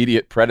his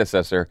immediate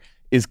predecessor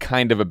is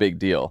kind of a big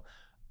deal.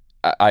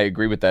 I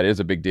agree with that. It is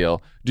a big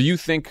deal. Do you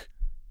think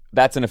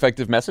that's an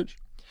effective message?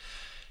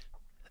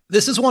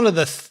 This is one of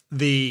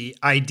the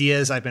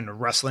ideas I've been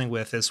wrestling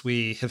with as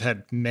we have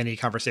had many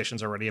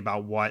conversations already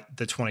about what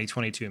the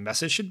 2022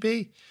 message should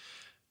be,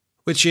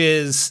 which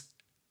is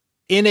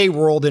in a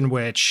world in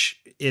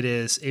which it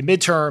is a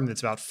midterm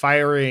that's about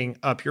firing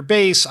up your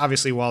base,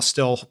 obviously while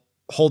still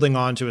holding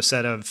on to a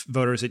set of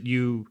voters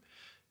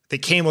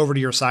that came over to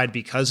your side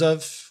because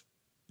of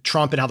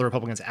Trump and how the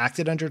Republicans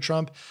acted under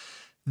Trump,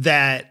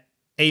 that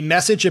a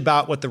message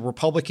about what the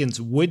Republicans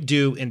would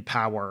do in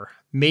power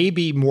may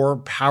be more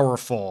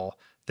powerful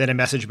than a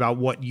message about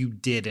what you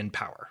did in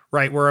power,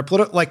 right? Where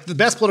the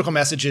best political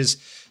messages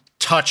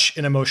touch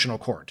an emotional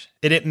chord.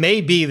 And it may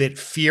be that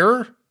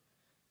fear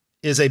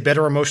is a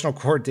better emotional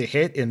chord to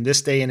hit in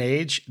this day and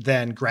age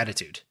than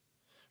gratitude,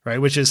 right?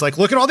 Which is like,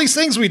 look at all these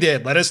things we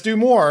did. Let us do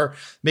more.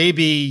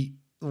 Maybe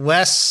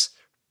less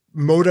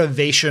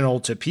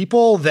motivational to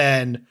people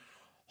than,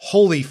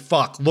 holy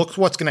fuck, look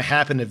what's going to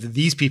happen if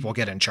these people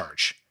get in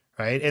charge,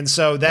 right? And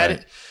so that...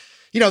 Right.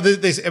 We were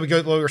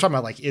talking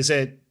about, like,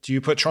 do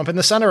you put Trump in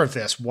the center of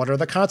this? What are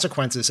the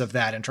consequences of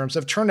that in terms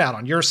of turnout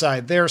on your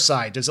side, their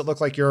side? Does it look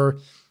like you're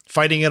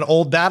fighting an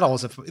old battle?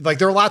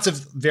 There are lots of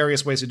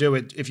various ways to do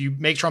it. If you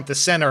make Trump the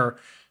center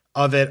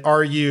of it,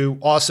 are you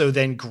also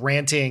then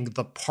granting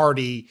the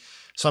party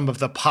some of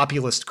the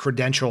populist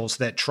credentials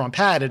that Trump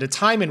had at a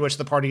time in which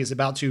the party is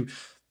about to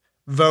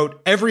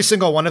vote, every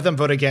single one of them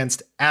vote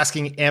against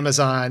asking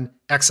Amazon,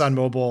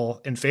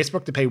 ExxonMobil, and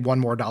Facebook to pay $1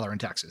 more in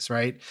taxes,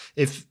 right?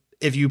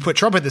 If you put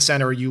Trump at the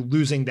center, are you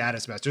losing that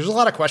as best? There's a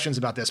lot of questions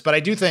about this, but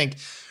I do think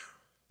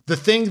the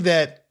thing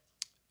that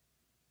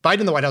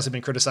Biden and the White House have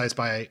been criticized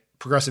by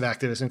progressive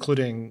activists,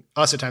 including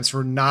us at times,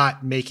 for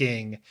not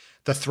making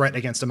the threat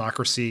against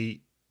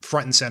democracy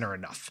front and center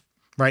enough,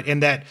 right?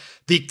 And that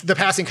the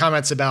passing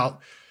comments about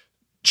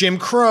Jim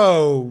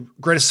Crow,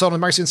 greatest assault on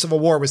democracy and civil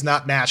war was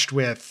not matched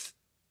with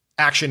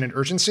action and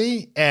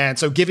urgency. And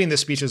so giving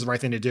this speech is the right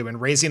thing to do, and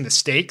raising the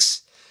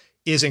stakes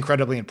is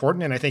incredibly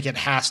important. And I think it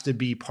has to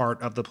be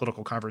part of the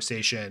political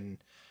conversation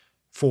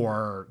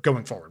for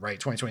going forward, right?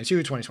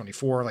 2022,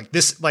 2024,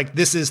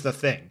 this is the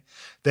thing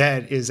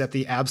that is at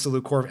the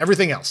absolute core of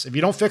everything else. If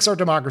you don't fix our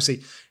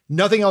democracy,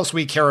 nothing else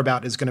we care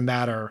about is going to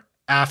matter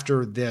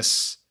after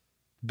this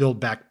Build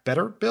Back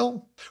Better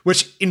bill,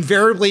 which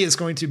invariably is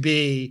going to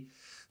be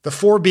the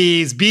 4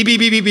 Bs, B, B,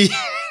 B, B, B.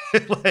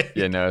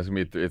 Yeah, no,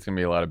 it's gonna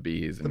be a lot of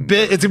Bs.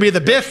 It's gonna be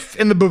the biff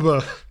and the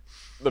boo-boo.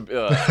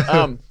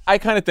 I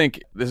kind of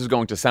think this is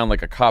going to sound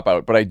like a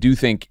cop-out, but I do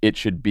think it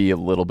should be a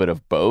little bit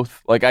of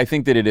both. Like, I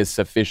think that it is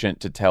sufficient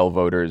to tell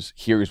voters,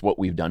 here's what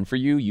we've done for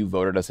you. You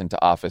voted us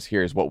into office.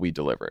 Here's what we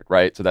delivered,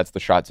 right? So that's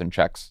the shots and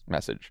checks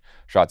message.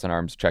 Shots and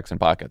arms, checks and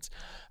pockets.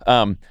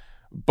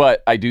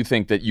 But I do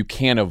think that you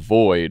can't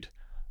avoid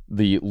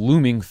the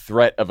looming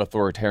threat of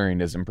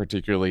authoritarianism,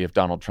 particularly if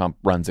Donald Trump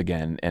runs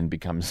again and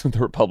becomes the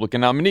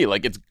Republican nominee.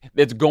 Like,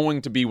 it's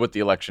going to be what the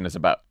election is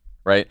about.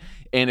 Right.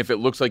 And if it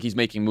looks like he's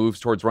making moves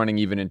towards running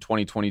even in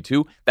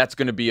 2022, that's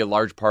going to be a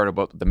large part of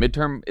what the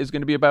midterm is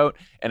going to be about.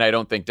 And I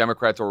don't think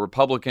Democrats or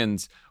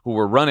Republicans who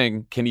are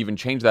running can even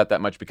change that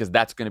much, because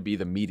that's going to be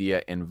the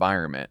media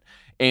environment.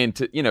 And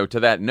to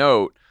that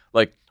note,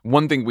 like,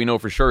 one thing we know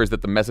for sure is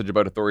that the message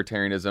about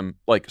authoritarianism,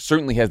 like,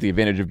 certainly has the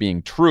advantage of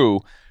being true.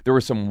 There were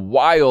some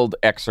wild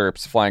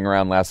excerpts flying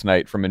around last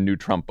night from a new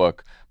Trump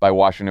book by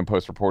Washington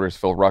Post reporters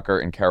Phil Rucker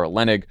and Carol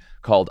Leonnig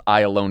called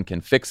I Alone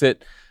Can Fix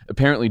It.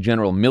 Apparently,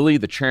 General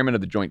Milley, the chairman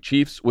of the Joint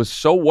Chiefs, was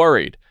so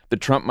worried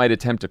that Trump might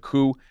attempt a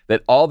coup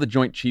that all the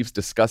Joint Chiefs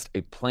discussed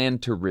a plan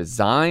to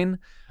resign.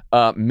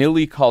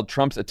 Milley called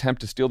Trump's attempt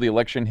to steal the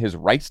election his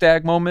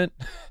Reichstag moment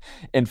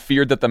and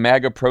feared that the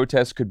MAGA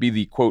protests could be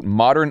the, quote,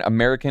 modern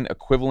American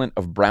equivalent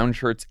of brown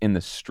shirts in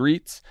the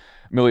streets.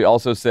 Milley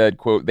also said,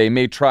 quote, they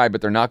may try,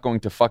 but they're not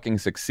going to fucking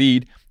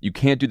succeed. You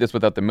can't do this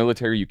without the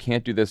military. You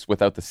can't do this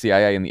without the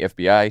CIA and the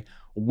FBI.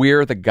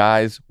 We're the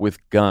guys with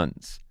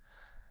guns.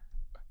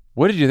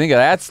 What did you think of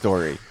that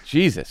story?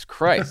 Jesus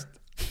Christ.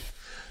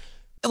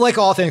 Like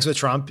all things with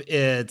Trump,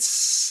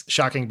 it's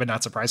shocking but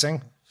not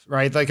surprising,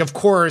 right? Like, of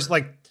course,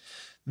 like,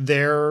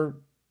 there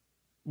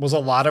was a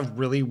lot of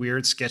really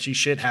weird, sketchy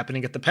shit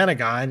happening at the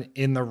Pentagon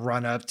in the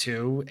run-up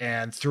to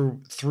and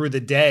through the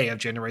day of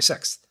January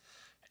 6th.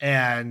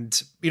 And,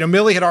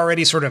 Milley had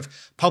already sort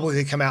of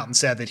publicly come out and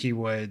said that he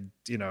would,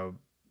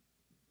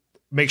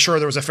 make sure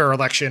there was a fair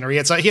election, or he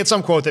had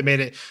some quote that made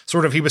it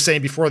sort of, he was saying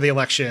before the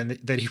election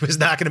that he was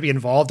not going to be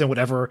involved in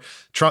whatever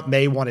Trump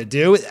may want to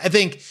do. I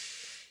think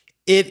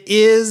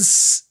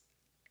this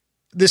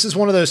is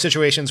one of those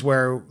situations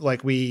where,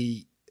 like,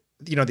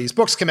 these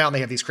books come out and they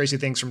have these crazy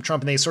things from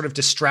Trump and they sort of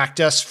distract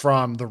us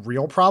from the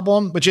real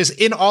problem, which is,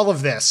 in all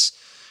of this,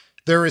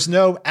 there is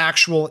no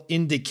actual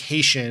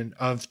indication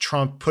of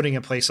Trump putting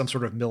in place some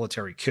sort of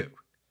military coup.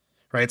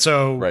 Right.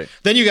 So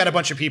Then you got a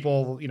bunch of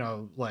people,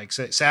 like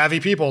savvy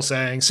people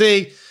saying,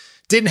 see,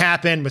 didn't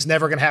happen, was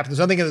never going to happen. There's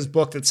nothing in this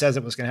book that says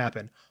it was going to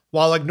happen,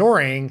 while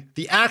ignoring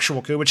the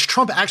actual coup, which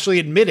Trump actually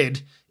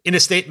admitted in a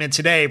statement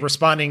today,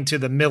 responding to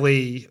the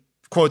Milley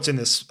quotes in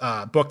this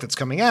book that's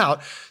coming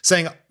out,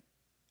 saying,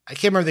 I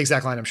can't remember the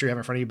exact line, I'm sure you have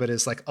in front of you, but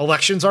it's like,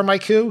 elections are my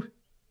coup.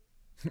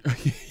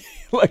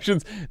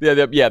 Elections.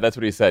 Yeah, that's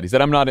what he said. He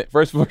said, I'm not,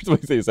 first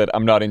he said,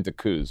 I'm not into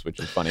coups, which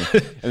is funny.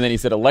 And then he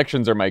said,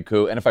 elections are my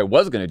coup. And if I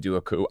was going to do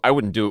a coup, I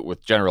wouldn't do it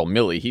with General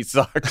Milley. He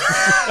sucks.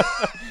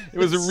 It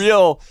was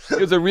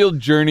a real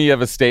journey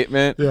of a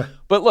statement. Yeah.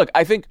 But look,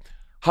 I think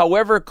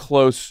however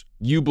close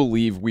you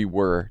believe we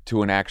were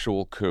to an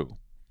actual coup,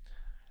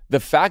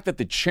 the fact that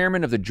the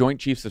chairman of the Joint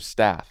Chiefs of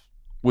Staff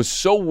was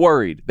so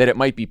worried that it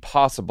might be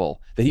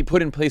possible that he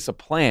put in place a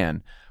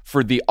plan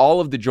for all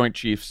of the Joint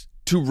Chiefs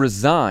to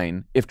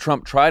resign if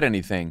Trump tried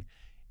anything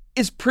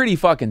is pretty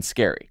fucking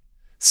scary,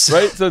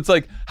 right? So it's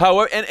like,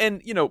 however,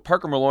 and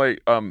Parker Malloy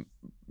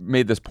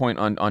made this point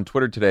on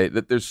Twitter today,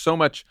 that there's so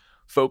much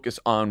focus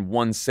on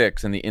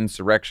 1/6 and the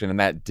insurrection and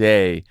that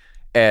day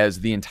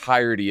as the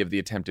entirety of the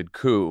attempted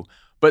coup.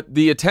 But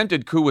the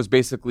attempted coup was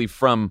basically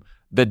from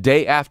the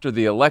day after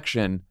the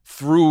election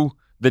through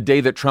the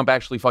day that Trump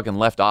actually fucking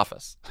left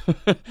office,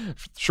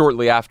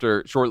 shortly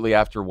after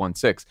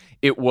 1/6.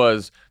 It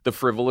was the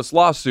frivolous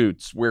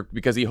lawsuits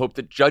because he hoped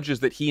that judges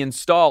that he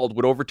installed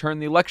would overturn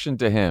the election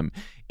to him.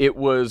 It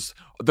was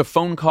the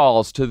phone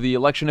calls to the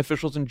election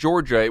officials in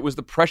Georgia. It was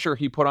the pressure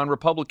he put on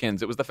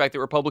Republicans. It was the fact that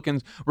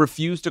Republicans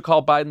refused to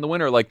call Biden the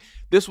winner. Like,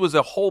 this was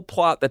a whole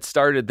plot that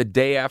started the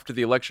day after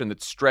the election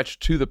that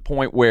stretched to the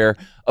point where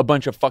a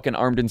bunch of fucking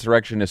armed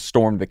insurrectionists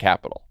stormed the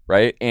Capitol,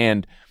 right?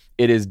 And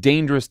it is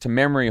dangerous to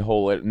memory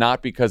hole it,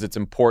 not because it's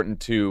important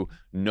to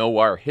know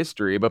our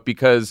history, but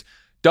because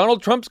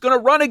Donald Trump's going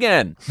to run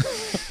again.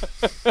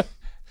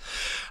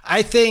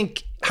 I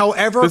think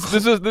However, this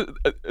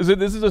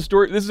is a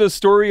story. This is a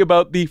story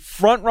about the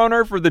front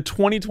runner for the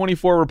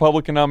 2024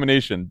 Republican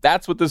nomination.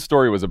 That's what this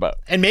story was about.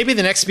 And maybe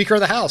the next Speaker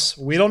of the House.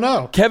 We don't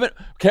know. I was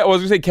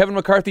going to say Kevin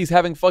McCarthy's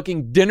having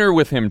fucking dinner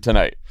with him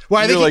tonight.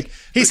 Well, I think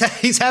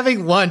he's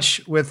having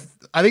lunch with.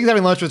 I think he's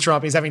having lunch with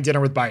Trump. He's having dinner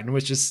with Biden,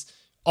 which is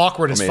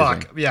awkward as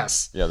fuck.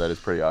 Yes. Yeah, that is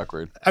pretty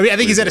awkward. I mean, I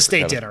think he's at a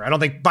state dinner. I don't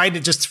think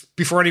Biden, just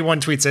before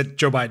anyone tweets at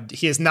Joe Biden,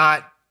 he is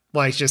not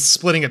like just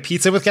splitting a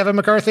pizza with Kevin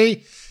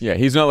McCarthy. Yeah,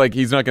 he's not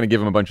going to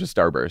give him a bunch of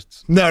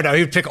Starbursts. No,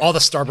 he would pick all the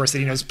Starbursts that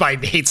he knows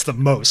Biden hates the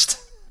most.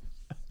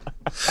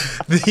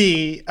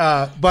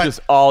 But just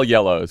all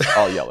yellows.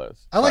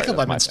 I like the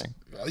lemons.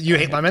 You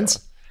hate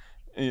lemons?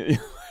 Yeah.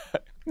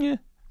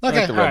 Okay,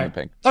 like the red right. and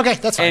pink. Okay,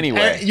 that's fine.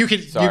 Anyway, you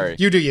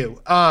do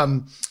you.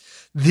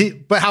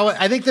 But how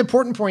I think the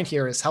important point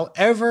here is,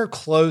 however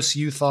close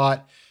you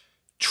thought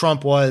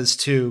Trump was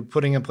to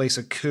putting in place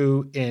a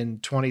coup in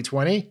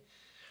 2020,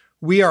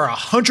 we are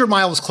 100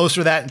 miles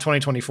closer to that in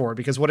 2024,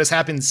 because what has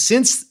happened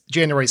since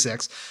January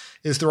 6th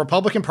is the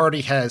Republican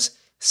Party has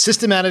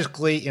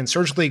systematically and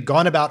surgically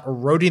gone about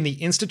eroding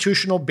the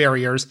institutional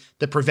barriers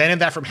that prevented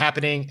that from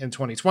happening in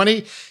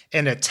 2020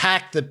 and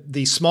attacked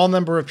the small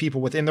number of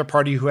people within their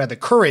party who had the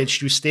courage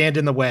to stand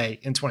in the way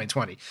in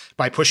 2020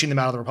 by pushing them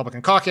out of the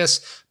Republican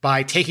caucus,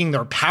 by taking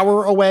their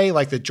power away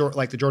like the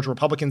Georgia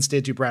Republicans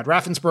did to Brad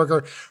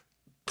Raffensperger,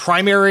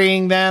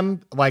 primarying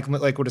them like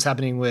what is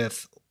happening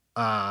with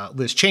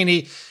Liz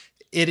Cheney.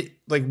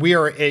 We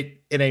are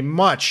in a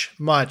much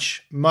more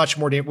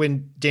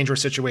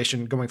dangerous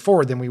situation going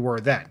forward than we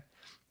were then.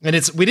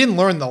 And we didn't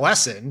learn the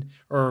lesson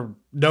or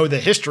know the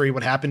history.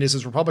 What happened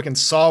is Republicans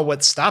saw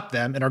what stopped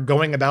them and are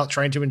going about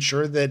trying to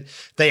ensure that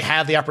they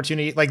have the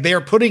opportunity. Like, they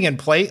are putting in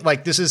place,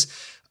 like, this is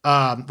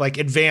like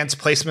advanced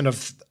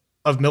placement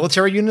of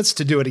military units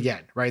to do it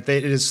again, right?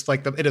 It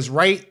is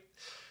right.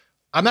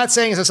 I'm not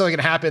saying it's necessarily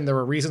going to happen. There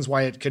were reasons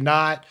why it could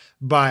not,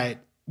 but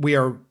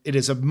it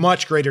is a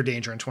much greater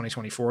danger in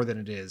 2024 than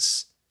it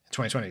is in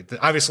 2020.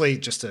 Obviously,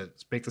 just to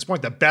make this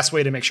point, the best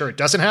way to make sure it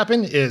doesn't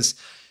happen is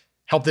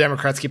help the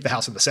Democrats keep the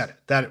House and the Senate.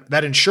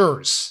 That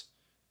ensures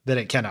that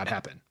it cannot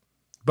happen.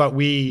 But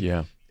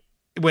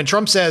when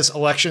Trump says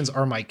elections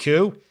are my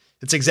coup,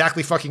 it's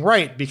exactly fucking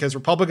right, because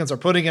Republicans are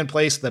putting in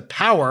place the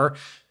power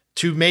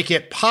to make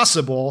it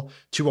possible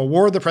to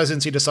award the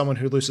presidency to someone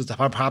who loses the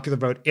popular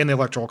vote in the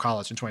Electoral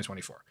College in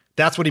 2024.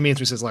 That's what he means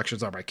when he says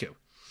elections are my coup.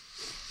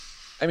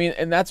 I mean,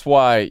 and that's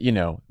why,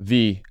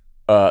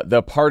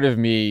 the part of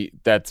me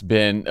that's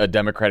been a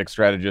Democratic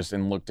strategist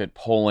and looked at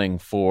polling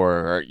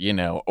for,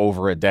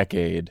 over a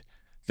decade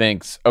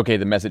thinks, okay,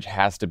 the message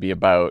has to be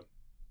about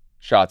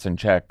shots and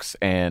checks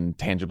and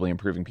tangibly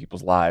improving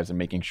people's lives and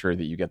making sure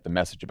that you get the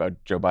message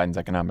about Joe Biden's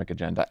economic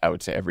agenda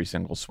out to every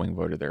single swing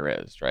voter there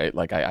is, right?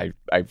 Like, I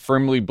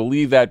firmly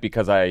believe that,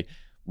 because I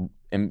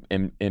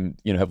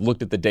have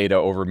looked at the data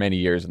over many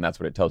years, and that's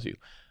what it tells you.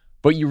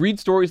 But you read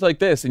stories like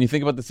this and you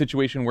think about the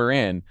situation we're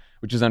in,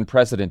 which is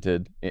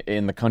unprecedented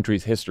in the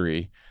country's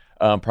history,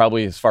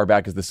 probably as far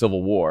back as the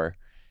Civil War.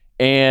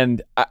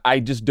 And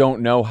I just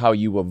don't know how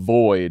you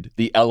avoid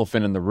the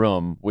elephant in the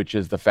room, which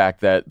is the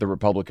fact that the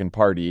Republican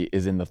Party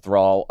is in the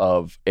thrall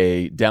of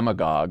a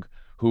demagogue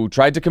who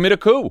tried to commit a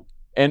coup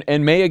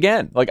and may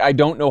again. Like, I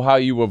don't know how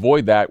you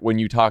avoid that when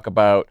you talk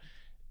about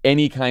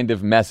any kind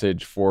of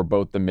message for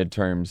both the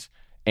midterms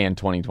and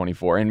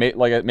 2024. And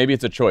maybe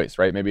it's a choice,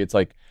 right? Maybe it's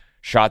like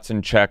shots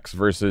and checks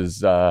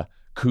versus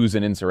coups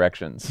and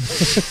insurrections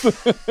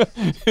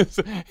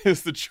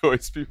is the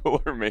choice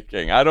people are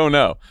making. I don't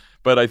know,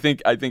 but I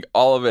think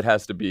all of it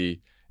has to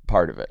be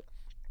part of it.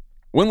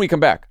 When we come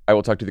back, I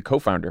will talk to the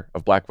co-founder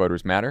of Black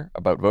Voters Matter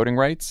about voting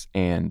rights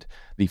and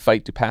the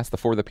fight to pass the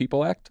For the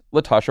People Act,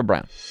 LaTosha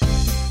Brown.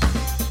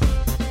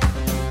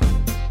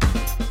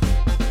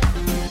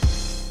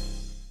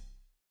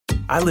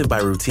 I live by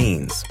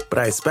routines, but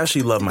I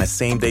especially love my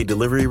same-day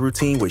delivery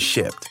routine with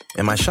Shipt.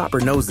 And my shopper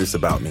knows this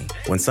about me.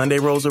 When Sunday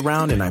rolls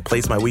around and I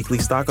place my weekly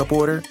stock-up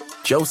order,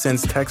 Joe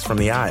sends text from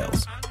the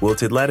aisles.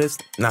 Wilted lettuce?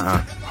 Nuh-uh,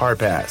 hard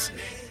pass.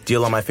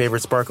 Deal on my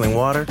favorite sparkling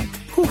water?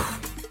 Whew,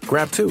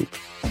 grab two.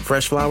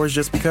 Fresh flowers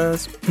just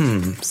because?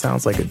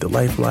 Sounds like a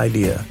delightful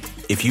idea.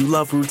 If you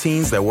love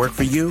routines that work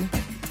for you,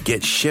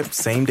 get Shipt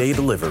same-day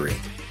delivery.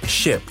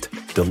 Shipt,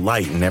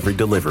 delight in every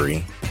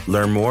delivery.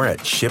 Learn more at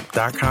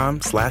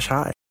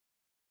shipt.com/hi.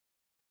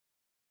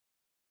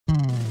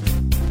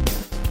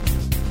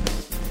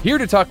 Here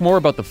to talk more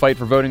about the fight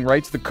for voting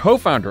rights, the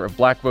co-founder of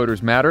Black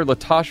Voters Matter,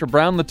 LaTosha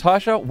Brown.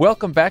 LaTosha,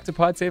 welcome back to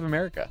Pod Save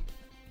America.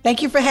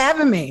 Thank you for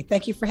having me.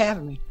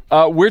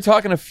 We're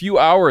talking a few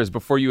hours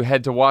before you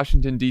head to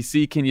Washington,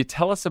 D.C. Can you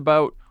tell us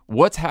about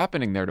what's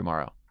happening there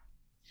tomorrow?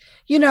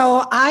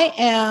 I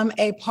am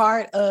a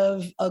part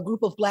of a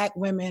group of Black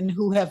women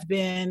who have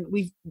been,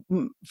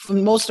 for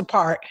the most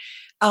part,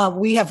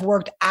 we have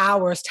worked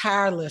hours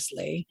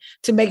tirelessly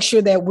to make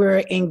sure that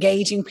we're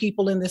engaging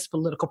people in this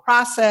political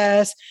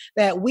process,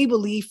 that we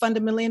believe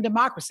fundamentally in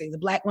democracy. The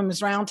Black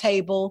Women's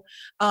Roundtable,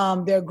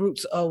 there are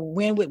groups of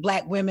Win with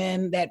Black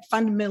Women that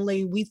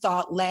fundamentally we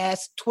thought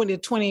last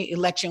 2020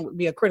 election would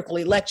be a critical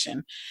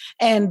election.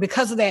 And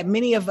because of that,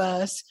 many of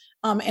us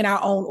in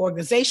our own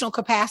organizational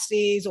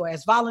capacities or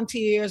as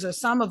volunteers, or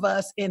some of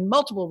us in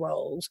multiple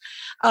roles,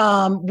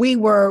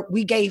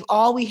 we gave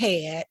all we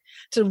had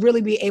to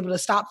really be able to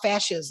stop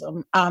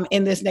fascism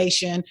in this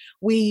nation.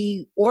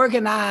 We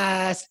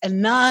organized a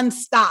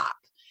nonstop,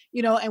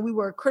 and we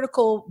were a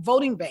critical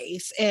voting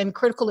base and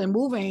critical in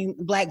moving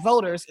Black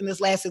voters in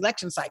this last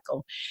election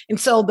cycle. And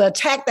so the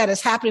attack that is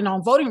happening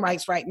on voting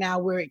rights right now,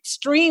 we're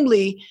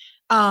extremely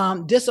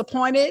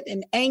disappointed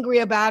and angry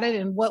about it.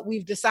 And what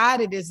we've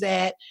decided is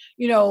that,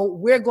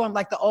 we're going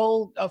like the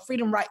old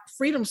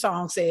freedom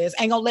song says,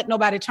 ain't gonna let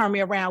nobody turn me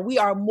around. We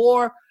are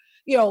more,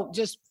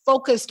 just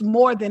focused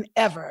more than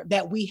ever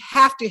that we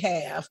have to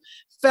have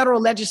federal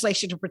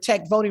legislation to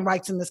protect voting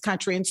rights in this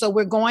country. And so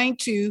we're going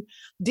to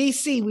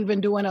DC. We've been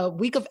doing a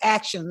week of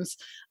actions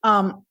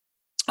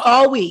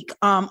all week.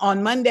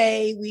 On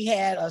Monday, we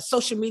had a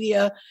social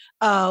media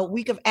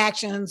week of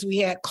actions. We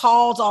had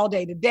calls all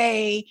day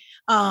today.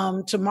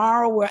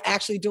 Tomorrow, we're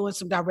actually doing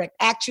some direct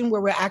action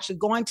where we're actually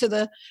going to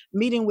the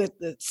meeting with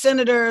the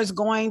senators,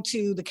 going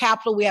to the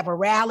Capitol. We have a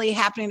rally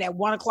happening at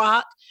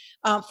 1:00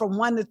 from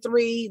 1 to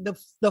 3.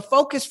 The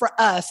focus for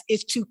us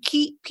is to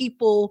keep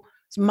people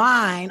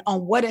mind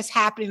on what is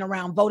happening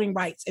around voting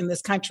rights in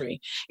this country,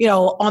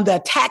 on the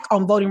attack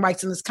on voting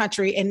rights in this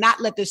country, and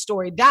not let this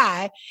story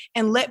die,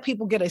 and let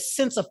people get a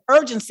sense of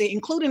urgency,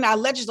 including our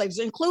legislators,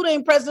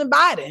 including President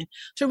Biden,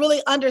 to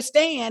really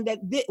understand that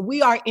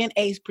we are in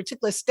a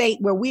particular state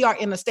where we are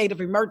in a state of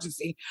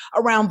emergency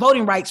around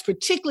voting rights,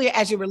 particularly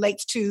as it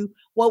relates to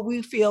what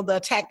we feel the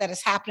attack that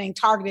is happening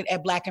targeted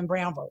at Black and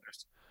brown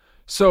voters.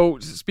 So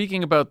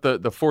speaking about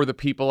the For the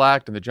People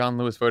Act and the John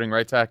Lewis Voting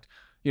Rights Act,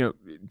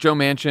 Joe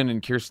Manchin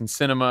and Kyrsten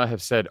Sinema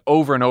have said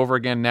over and over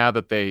again now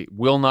that they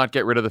will not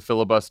get rid of the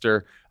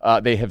filibuster.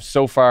 They have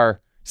so far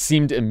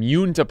seemed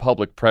immune to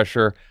public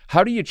pressure.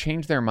 How do you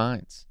change their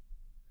minds?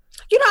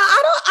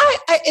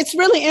 It's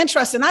really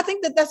interesting. I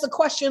think that's a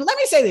question. Let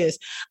me say this.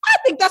 I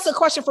think that's a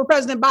question for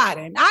President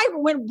Biden.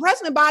 When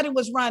President Biden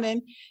was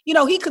running,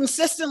 he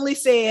consistently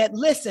said,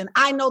 listen,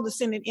 I know the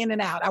Senate in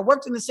and out. I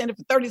worked in the Senate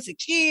for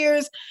 36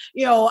 years.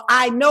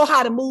 I know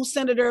how to move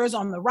senators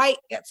on the right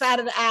side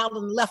of the aisle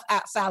and the left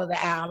side of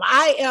the aisle.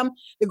 I am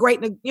the great,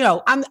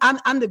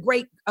 I'm the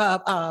great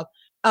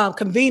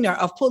convener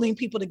of pulling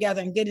people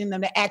together and getting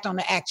them to act on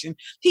the action.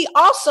 He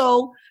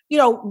also,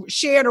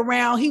 shared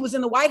around, he was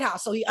in the White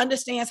House, so he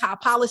understands how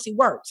policy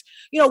works.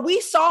 We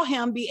saw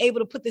him be able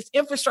to put this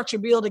infrastructure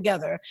bill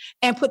together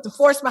and put the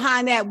force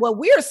behind that. What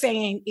we're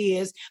saying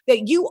is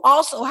that you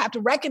also have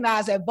to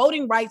recognize that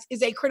voting rights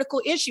is a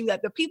critical issue,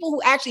 that the people who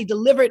actually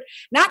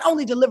not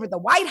only delivered the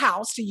White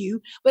House to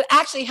you, but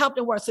actually helped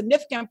and were a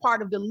significant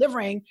part of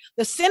delivering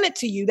the Senate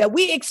to you, that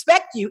we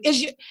expect you.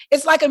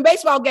 It's like a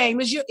baseball game,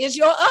 is your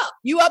up.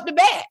 You up to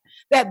bat.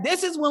 That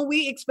this is when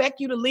we expect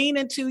you to lean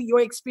into your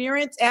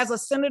experience as a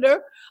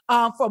senator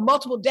for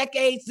multiple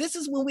decades. This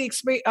is when we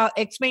expect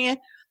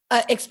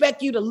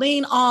you to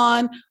lean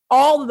on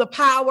all of the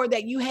power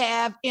that you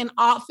have in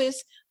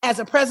office as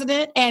a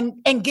president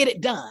and get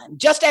it done,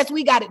 just as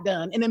we got it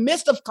done in the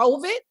midst of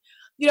COVID.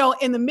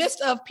 In the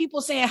midst of people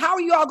saying, how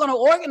are you all going to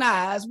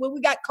organize when we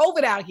got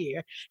COVID out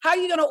here? How are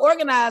you going to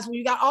organize when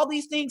you got all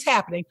these things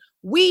happening?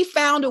 We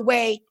found a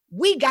way.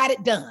 We got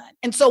it done.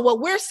 And so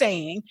what we're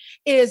saying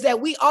is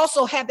that we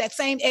also have that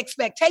same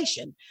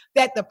expectation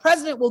that the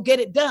president will get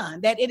it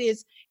done, that it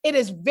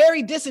is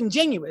very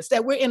disingenuous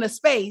that we're in a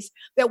space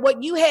that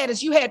what you had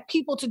is you had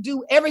people to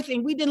do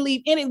everything. We didn't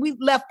leave any, we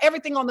left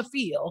everything on the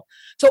field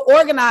to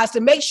organize,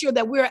 to make sure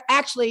that we're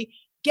actually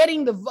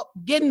getting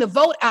the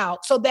vote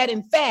out so that,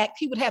 in fact,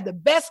 he would have the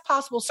best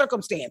possible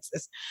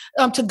circumstances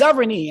to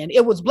govern in.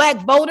 It was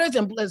Black voters,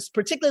 and was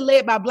particularly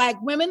led by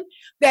Black women,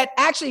 that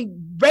actually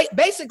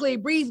basically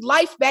breathed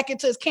life back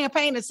into his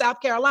campaign in South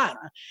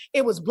Carolina.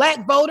 It was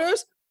Black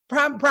voters,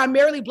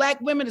 primarily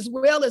Black women, as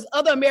well as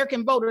other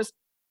American voters,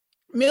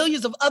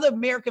 millions of other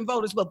American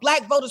voters, but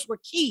Black voters were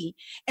key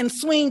in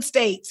swing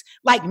states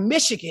like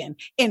Michigan,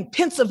 in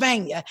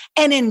Pennsylvania,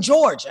 and in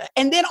Georgia.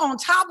 And then on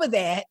top of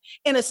that,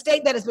 in a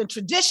state that has been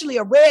traditionally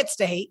a red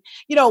state,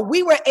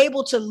 we were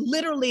able to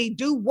literally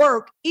do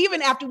work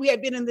even after we had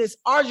been in this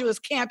arduous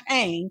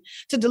campaign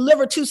to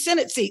deliver 2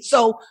 Senate seats.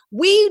 So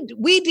we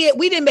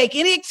didn't make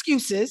any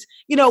excuses.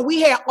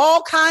 We had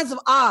all kinds of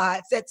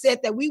odds that said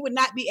that we would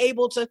not be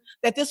able to,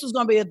 that this was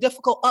going to be a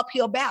difficult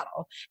uphill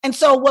battle. And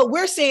so what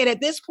we're saying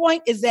at this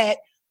point is that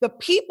the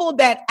people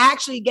that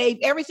actually gave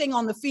everything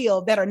on the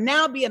field that are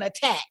now being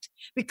attacked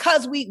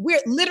because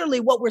we're literally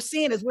what we're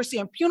seeing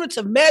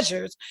punitive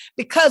measures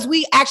because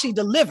we actually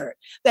delivered.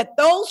 That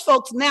those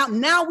folks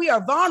now we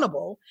are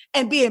vulnerable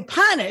and being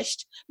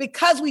punished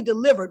because we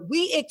delivered.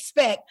 We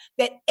expect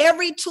that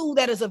every tool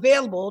that is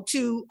available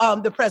to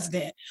the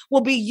president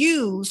will be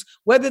used,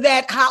 whether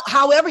that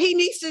however he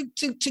needs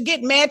to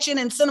get Manchin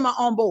and Sinema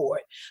on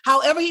board,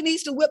 however he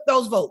needs to whip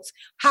those votes,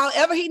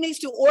 however he needs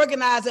to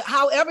organize it,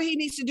 however he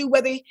needs to do,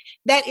 whether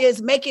that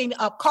is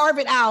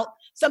carving out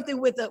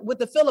something with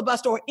the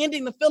filibuster or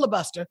ending the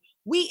filibuster.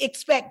 We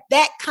expect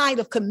that kind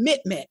of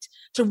commitment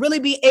to really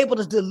be able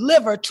to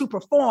deliver, to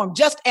perform,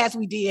 just as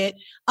we did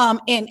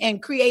in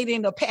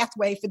creating a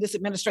pathway for this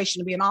administration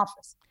to be in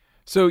office.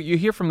 So you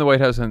hear from the White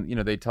House, and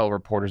they tell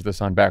reporters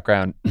this on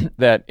background,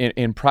 that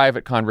in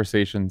private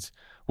conversations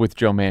with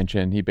Joe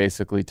Manchin, he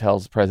basically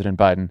tells President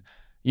Biden,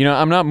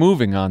 I'm not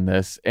moving on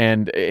this,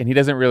 and he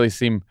doesn't really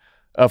seem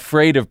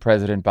afraid of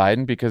President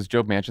Biden because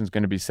Joe Manchin's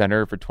going to be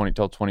senator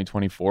till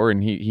 2024,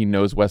 and he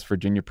knows West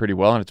Virginia pretty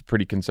well, and it's a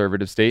pretty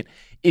conservative state.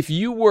 If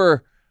you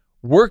were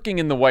working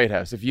in the White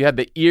House, if you had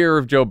the ear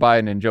of Joe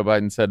Biden and Joe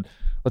Biden said,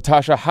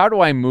 Latasha, how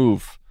do I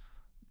move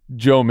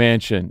Joe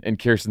Manchin and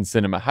Kyrsten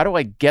Sinema? How do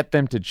I get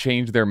them to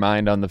change their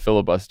mind on the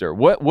filibuster?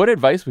 What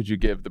advice would you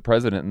give the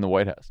president in the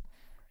White House?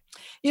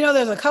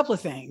 There's a couple of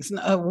things.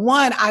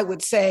 One, I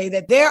would say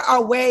that there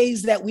are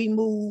ways that we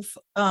move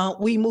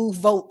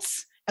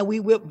votes and we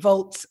whip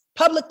votes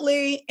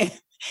publicly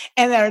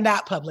and that are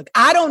not public.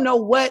 I don't know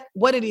what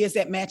it is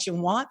that Manchin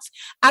wants.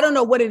 I don't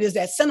know what it is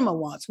that Sinema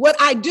wants. What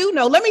I do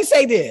know, let me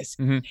say this.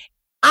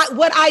 Mm-hmm.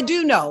 What I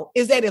do know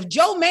is that if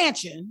Joe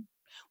Manchin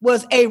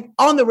was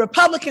on the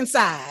Republican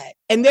side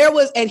and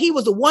he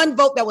was the one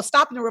vote that was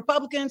stopping the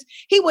Republicans,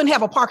 he wouldn't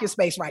have a parking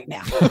space right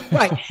now.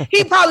 Right.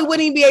 He probably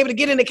wouldn't even be able to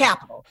get in the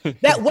Capitol.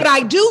 That what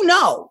I do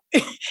know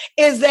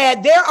is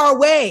that there are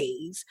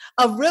ways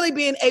of really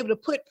being able to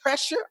put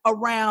pressure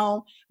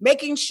around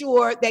making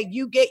sure that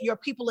you get your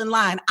people in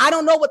line. I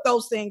don't know what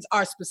those things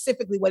are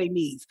specifically what he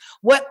needs.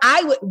 What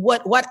I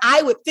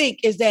would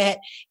think is that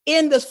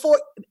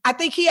I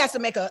think he has to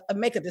make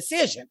a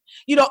decision.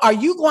 Are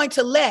you going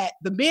to let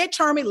the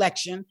midterm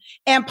election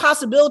and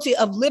possibility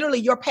of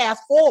literally your path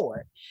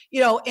forward,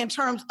 in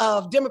terms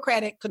of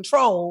Democratic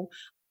control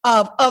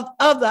of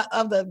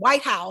the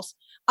White House,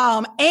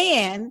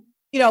 and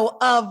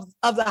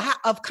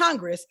of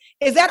Congress,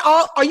 is that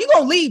all? Are you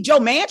going to leave Joe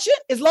Manchin?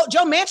 Is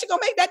Joe Manchin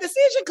going to make that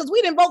decision? Because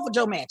we didn't vote for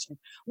Joe Manchin.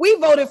 We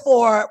voted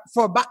for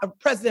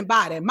President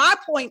Biden. My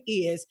point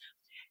is,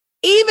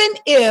 even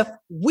if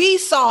we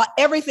saw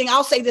everything,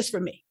 I'll say this for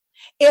me.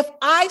 If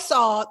I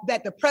saw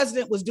that the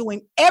president was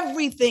doing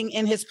everything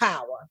in his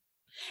power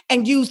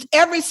and used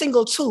every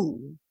single tool,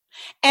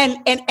 and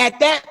at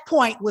that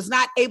point was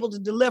not able to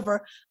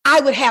deliver,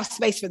 I would have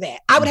space for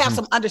that. I would have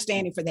some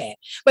understanding for that.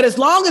 But as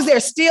long as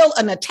there's still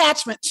an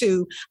attachment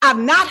to, I've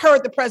not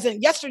heard the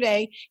president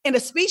yesterday in a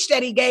speech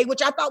that he gave,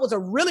 which I thought was a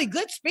really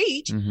good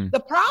speech. Mm-hmm. The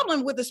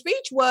problem with the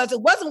speech was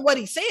it wasn't what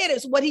he said,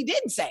 it's what he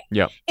didn't say.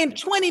 Yep. In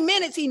 20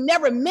 minutes, he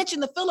never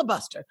mentioned the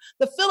filibuster.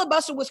 The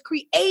filibuster was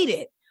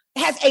created,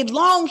 has a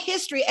long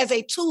history as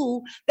a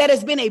tool that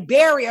has been a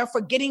barrier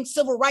for getting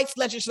civil rights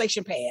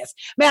legislation passed.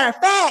 Matter of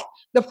fact,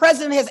 the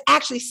president has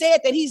actually said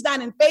that he's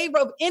not in favor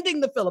of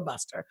ending the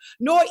filibuster,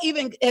 nor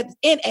even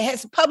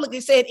has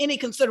publicly said any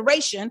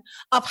consideration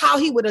of how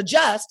he would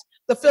adjust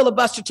the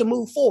filibuster to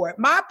move forward.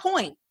 My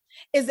point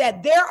is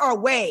that there are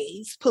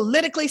ways,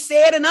 politically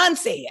said and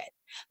unsaid,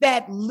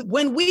 that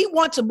when we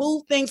want to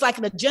move things like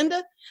an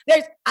agenda,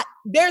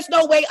 there's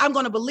no way I'm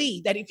going to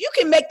believe that if you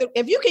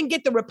can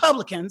get the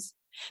Republicans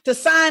to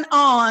sign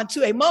on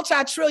to a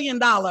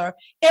multi-trillion-dollar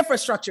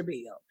infrastructure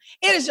bill,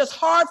 it is just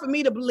hard for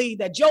me to believe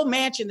that Joe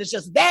Manchin is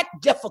just that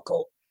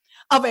difficult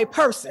of a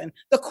person.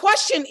 The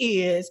question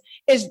is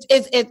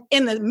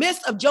in the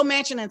midst of Joe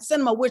Manchin and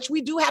Sinema, which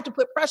we do have to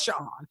put pressure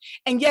on,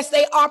 and yes,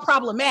 they are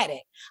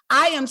problematic.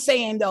 I am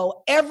saying,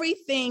 though,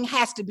 everything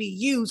has to be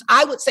used.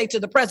 I would say to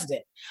the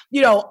president,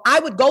 I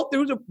would go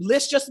through the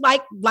list just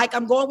like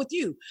I'm going with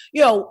you.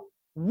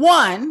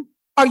 One,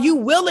 are you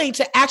willing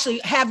to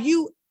actually have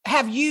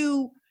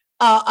you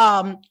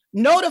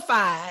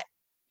notified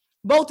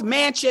both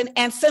Manchin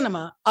and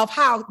Sinema of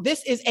how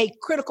this is a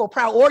critical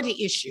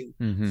priority issue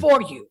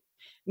for you?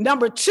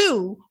 Number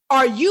two,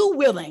 are you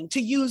willing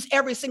to use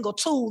every single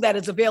tool that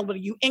is available to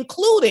you,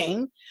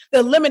 including the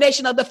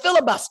elimination of the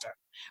filibuster?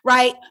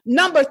 Right.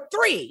 Number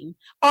three,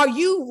 are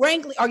you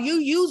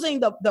using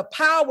the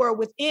power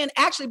within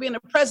actually being a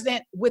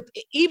president with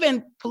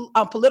even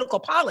political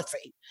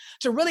policy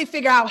to really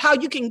figure out how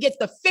you can get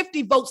the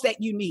 50 votes that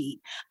you need?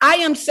 I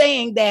am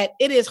saying that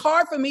it is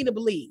hard for me to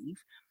believe.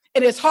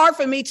 It is hard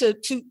for me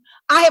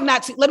I have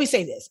not seen, let me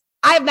say this.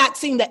 I have not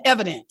seen the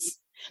evidence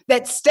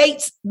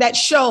that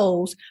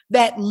shows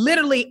that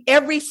literally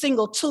every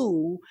single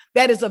tool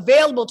that is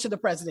available to the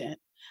president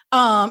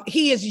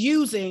he is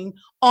using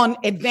on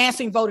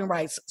advancing voting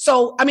rights.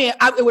 So,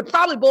 it would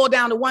probably boil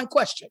down to one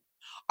question.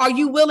 Are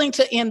you willing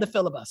to end the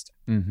filibuster?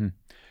 Mm-hmm.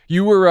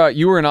 You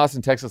were in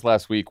Austin, Texas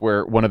last week,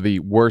 where one of the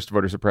worst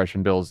voter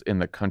suppression bills in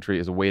the country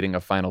is awaiting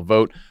a final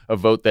vote, a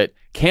vote that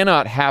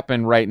cannot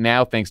happen right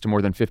now thanks to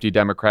more than 50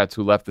 Democrats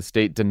who left the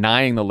state,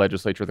 denying the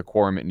legislature the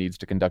quorum it needs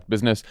to conduct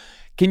business.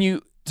 Can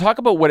you talk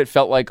about what it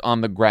felt like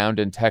on the ground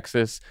in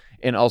Texas,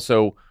 and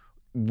also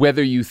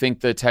whether you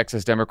think the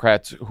Texas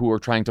Democrats who are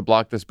trying to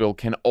block this bill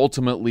can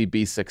ultimately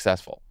be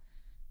successful?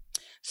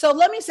 So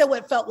let me say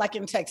what it felt like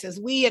in Texas.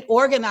 We had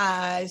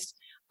organized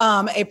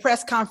a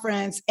press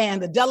conference,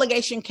 and the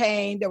delegation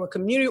came. There were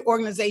community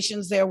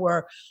organizations. There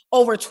were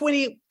over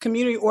 20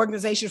 community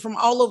organizations from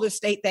all over the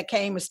state that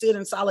came and stood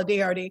in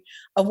solidarity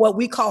of what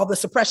we call the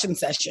suppression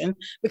session,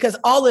 because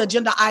all the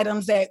agenda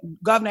items that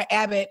Governor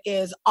Abbott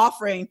is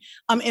offering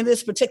in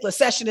this particular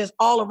session is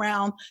all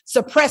around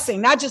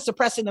suppressing, not just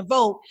suppressing the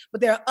vote, but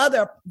there are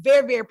other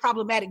very, very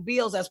problematic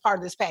bills as part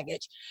of this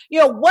package. You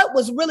know, what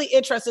was really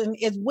interesting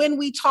is when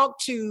we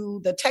talked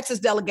to the Texas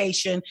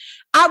delegation,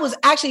 I was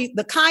actually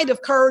the kind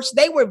of courage.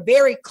 They were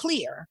very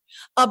clear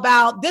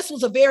about this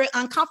was a very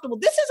uncomfortable.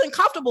 This isn't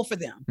comfortable for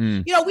them.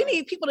 You know, we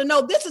need people to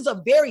know this is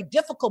a very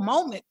difficult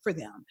moment for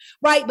them,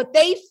 right? But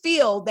they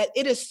feel that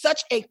it is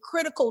such a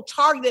critical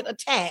targeted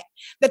attack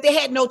that they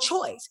had no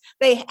choice.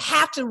 They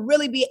have to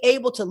really be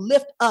able to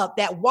lift up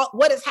that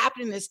what is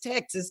happening in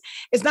Texas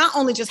is not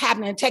only just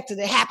happening in Texas,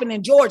 it happened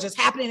in Georgia, it's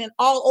happening in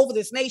all over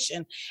this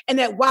nation. And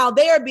that while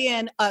they are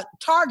being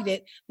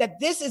targeted, that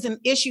this is an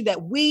issue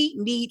that we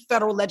need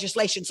federal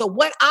legislation. So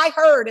what I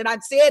heard, and I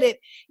said it,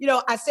 you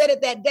know, I said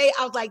it that day,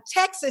 I was like,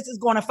 Texas is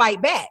going to fight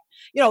back.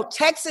 You know,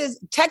 Texas,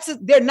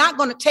 they're not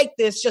going to take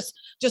this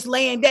just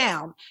laying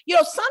down. You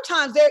know,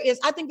 sometimes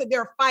I think that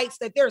there are fights,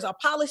 that there's a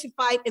policy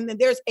fight and then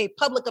there's a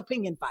public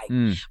opinion fight,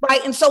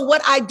 right? And so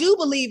what I do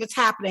believe is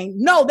happening,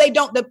 no, they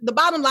don't. The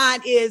bottom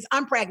line is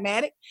I'm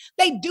pragmatic.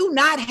 They do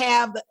not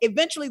have,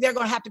 eventually they're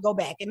going to have to go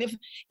back. And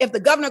if the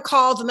governor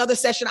calls another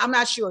session, I'm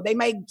not sure. They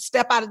may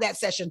step out of that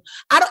session.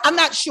 I'm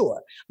not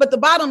sure. But the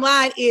bottom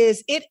line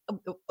is it,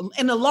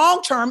 in the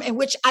long term, in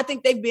which I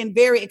think they've been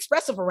very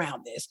expressive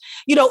around this,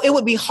 you know, it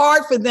would be hard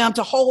for them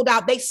to hold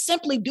out. They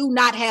simply do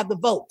not have the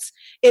votes.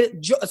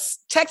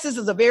 Texas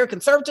is a very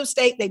conservative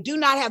state. They do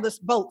not have the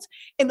votes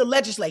in the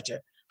legislature.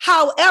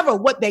 However,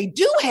 what they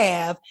do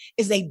have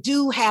is they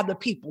do have the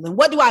people. And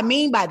what do I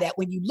mean by that?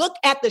 When you look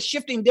at the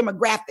shifting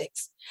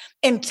demographics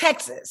in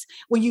Texas,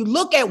 when you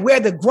look at where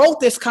the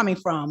growth is coming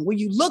from, when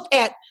you look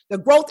at the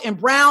growth in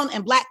brown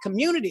and Black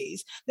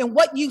communities, then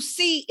what you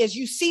see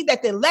that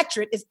the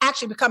electorate is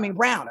actually becoming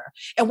browner.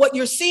 And what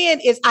you're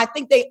seeing is, I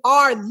think they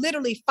are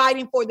literally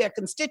fighting for their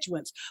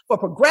constituents, for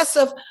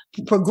progressive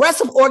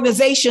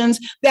organizations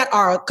that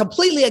are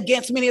completely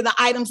against many of the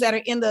items that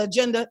are in the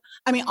agenda,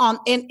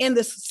 in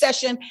this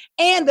session,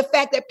 and the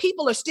fact that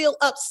people are still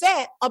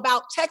upset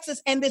about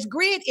Texas and this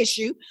grid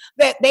issue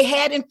that they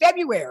had in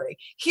February.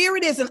 Here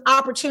it is, an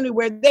opportunity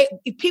where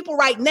people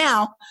right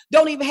now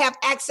don't even have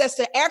access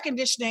to air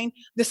conditioning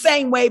the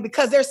same way,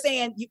 because they're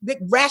saying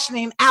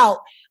rationing out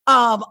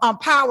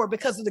power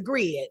because of the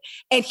grid.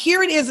 And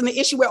here it is in the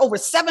issue where over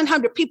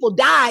 700 people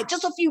died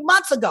just a few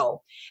months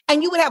ago.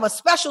 And you would have a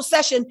special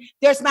session.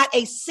 There's not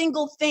a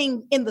single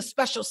thing in the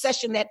special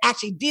session that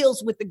actually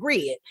deals with the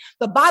grid.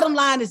 The bottom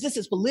line is, this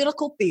is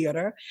political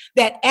theater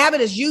that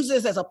Abbott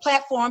uses as a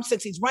platform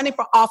since he's running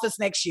for office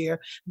next year.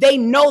 They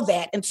know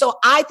that. And so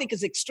I think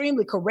it's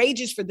extremely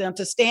courageous for them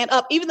to stand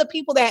up. Even the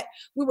people that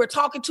we were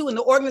talking to in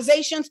the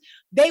organizations,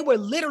 they were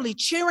literally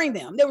cheering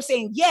them. They were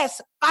saying, yes,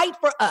 fight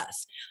for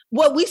us.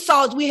 What we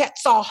saw is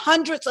saw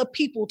hundreds of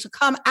people to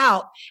come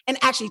out and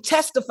actually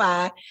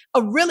testify,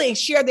 really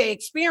share their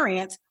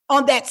experience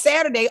on that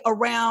Saturday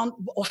around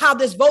how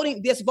this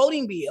voting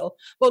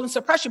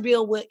suppression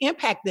bill will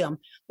impact them.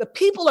 The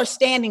people are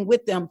standing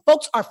with them.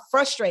 Folks are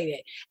frustrated.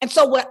 And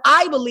so what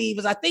I believe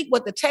is, I think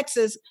what the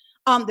Texas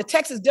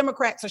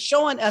Democrats are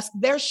showing us,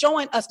 they're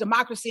showing us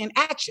democracy in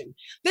action.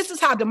 This is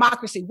how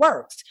democracy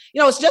works.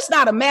 You know, it's just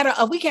not a matter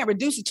of, we can't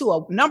reduce it to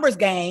a numbers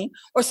game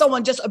or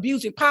someone just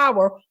abusing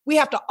power. We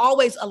have to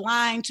always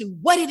align to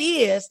what it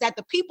is that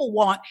the people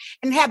want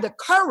and have the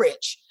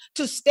courage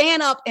to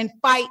stand up and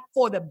fight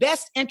for the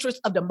best interest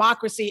of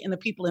democracy and the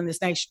people in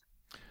this nation.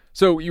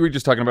 So you were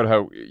just talking about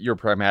how you're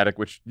pragmatic,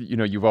 which, you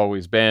know, you've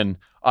always been.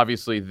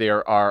 Obviously,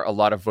 there are a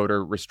lot of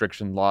voter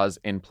restriction laws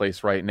in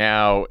place right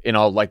now. In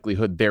all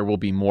likelihood, there will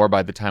be more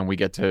by the time we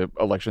get to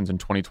elections in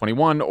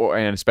 2021,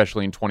 and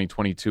especially in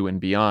 2022 and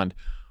beyond.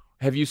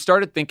 Have you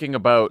started thinking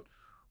about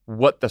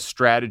what the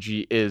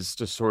strategy is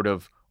to sort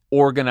of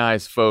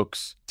organize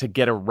folks to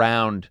get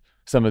around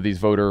some of these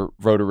voter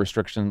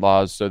restriction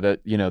laws, so that,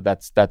 you know,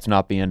 that's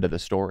not the end of the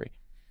story?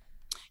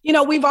 You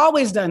know, we've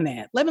always done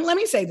that. Let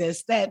me say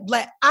this, that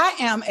I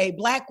am a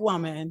Black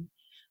woman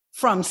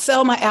from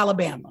Selma,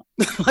 Alabama.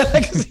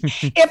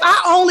 If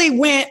I only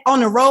went on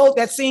the road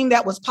that seemed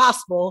that was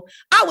possible,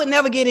 I would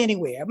never get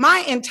anywhere.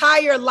 My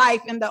entire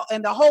life and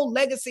the whole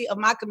legacy of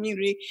my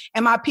community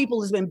and my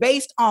people has been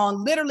based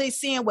on literally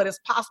seeing what is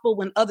possible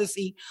when others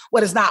see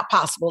what is not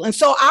possible. And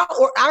so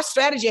our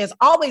strategy has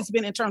always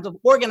been in terms of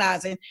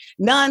organizing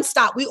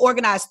nonstop. We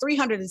organize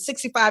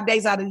 365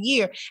 days out of the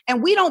year,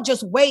 and we don't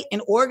just wait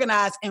and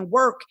organize and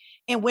work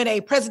and when a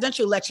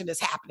presidential election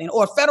is happening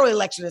or a federal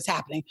election is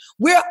happening.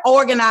 We're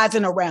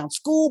organizing around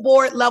school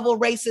board level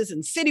races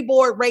and city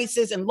board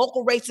races and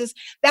local races.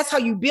 That's how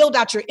you build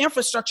out your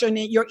infrastructure and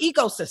your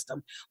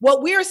ecosystem.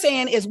 What we're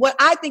saying is what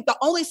I think the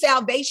only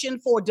salvation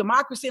for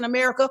democracy in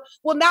America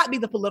will not be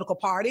the political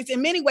parties.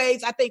 In many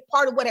ways, I think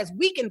part of what has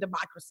weakened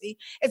democracy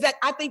is that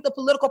I think the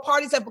political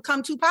parties have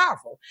become too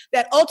powerful.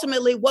 That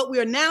ultimately what we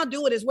are now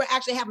doing is we're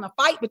actually having a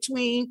fight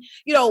between,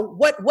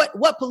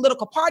 what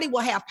political party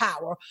will have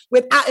power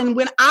without, and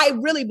when I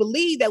really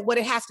believe that what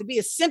it has to be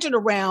is centered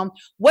around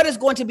what is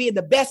going to be in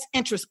the best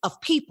interest of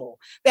people,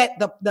 that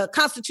the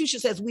Constitution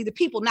says we the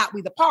people, not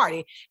we the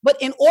party. But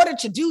in order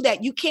to do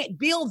that, you can't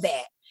build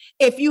that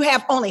if you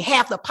have only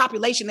half the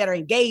population that are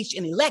engaged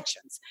in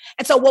elections.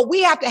 And so what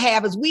we have to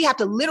have is we have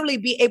to literally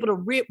be able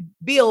to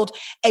build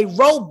a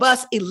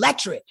robust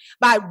electorate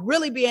by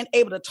really being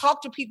able to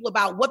talk to people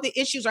about what the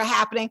issues are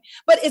happening.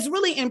 But it's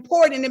really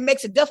important, and it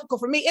makes it difficult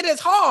for me. It is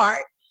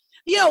hard.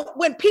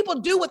 When people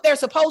do what they're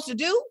supposed to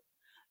do,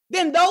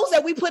 then those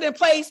that we put in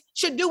place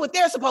should do what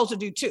they're supposed to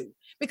do too.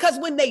 Because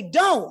when they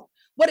don't,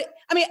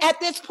 at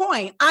this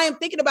point, I am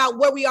thinking about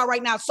where we are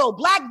right now. So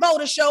Black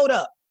voters showed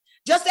up,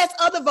 just as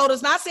other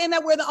voters, not saying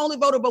that we're the only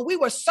voter, but we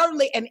were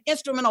certainly an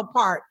instrumental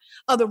part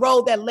of the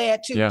road that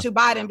led to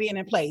Biden being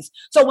in place.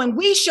 So when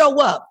we show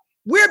up,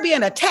 we're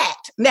being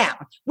attacked now.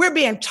 We're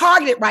being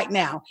targeted right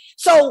now.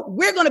 So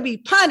we're going to be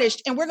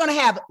punished, and we're going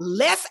to have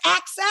less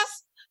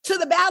access to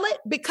the ballot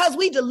because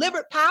we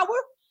delivered power.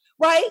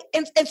 Right.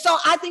 And so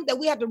I think that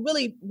we have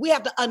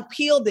to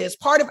unpeel this.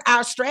 Part of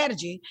our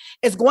strategy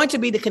is going to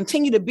be to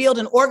continue to build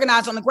and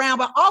organize on the ground.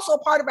 But also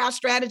part of our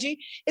strategy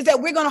is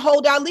that we're going to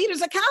hold our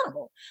leaders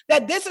accountable,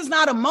 that this is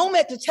not a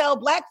moment to tell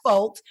Black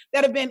folks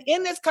that have been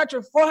in this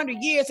country for 400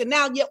 years and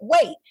now yet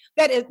wait,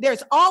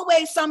 there's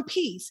always some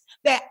piece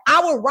that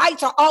our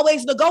rights are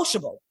always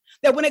negotiable.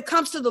 That when it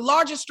comes to the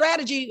larger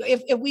strategy,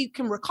 if we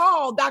can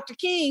recall, Dr.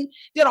 King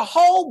did a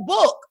whole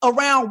book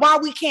around why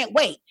we can't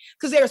wait.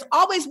 Because there's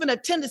always been a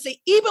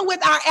tendency, even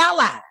with our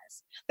allies,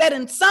 that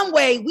in some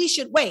way we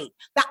should wait.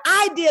 The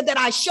idea that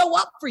I show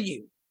up for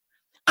you,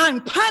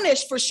 I'm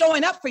punished for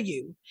showing up for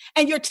you,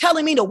 and you're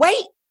telling me to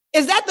wait.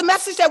 Is that the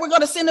message that we're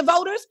going to send to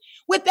voters?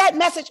 With that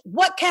message,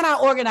 what can I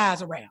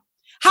organize around?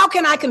 How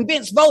can I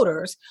convince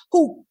voters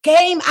who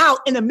came out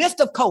in the midst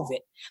of COVID,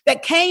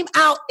 that came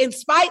out in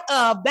spite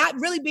of not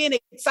really being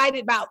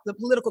excited about the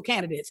political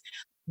candidates?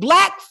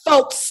 Black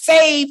folks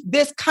saved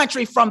this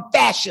country from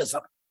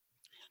fascism.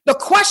 The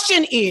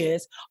question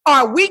is,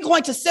 are we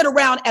going to sit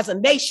around as a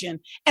nation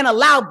and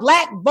allow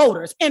Black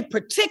voters in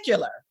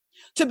particular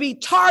to be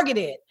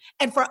targeted,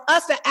 and for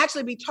us to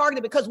actually be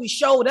targeted because we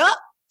showed up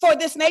for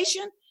this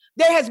nation?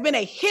 There has been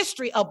a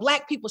history of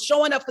Black people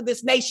showing up for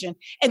this nation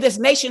and this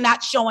nation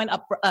not showing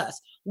up for us.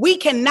 We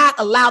cannot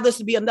allow this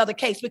to be another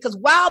case, because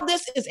while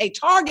this is a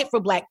target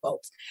for Black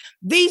folks,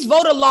 these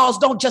voter laws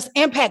don't just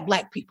impact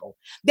Black people.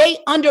 They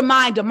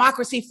undermine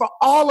democracy for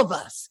all of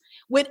us.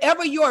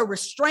 Whenever you're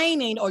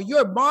restraining or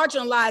you're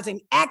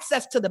marginalizing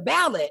access to the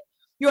ballot,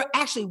 you're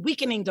actually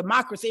weakening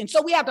democracy. And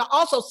so we have to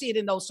also see it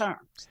in those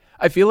terms.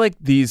 I feel like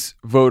these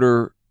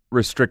voter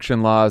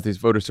restriction laws, these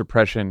voter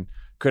suppression,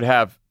 could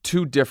have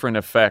two different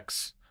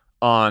effects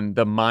on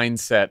the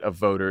mindset of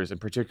voters,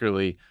 and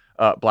particularly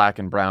Black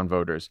and brown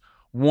voters.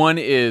 One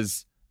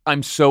is,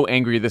 I'm so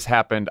angry this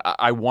happened.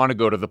 I want to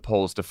go to the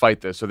polls to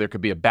fight this. So there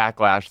could be a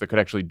backlash that could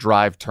actually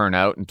drive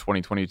turnout in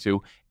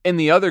 2022. And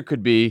the other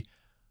could be,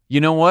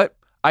 you know what?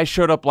 I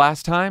showed up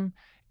last time,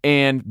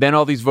 and then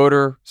all these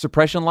voter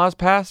suppression laws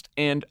passed,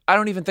 and I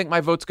don't even think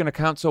my vote's going to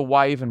count, so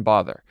why even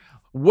bother?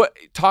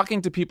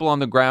 Talking to people on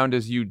the ground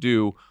as you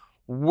do,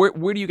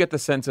 where do you get the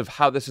sense of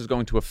how this is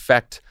going to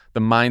affect the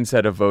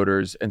mindset of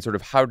voters, and sort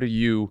of how do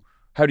you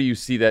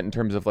see that in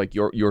terms of like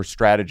your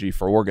strategy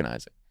for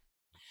organizing?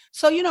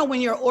 So,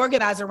 when you're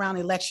organized around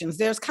elections,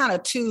 there's kind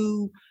of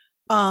two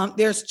kind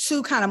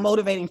of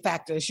motivating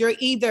factors. You're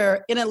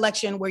either in an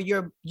election where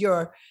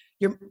your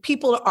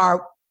people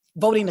are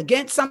voting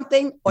against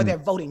something, or they're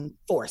voting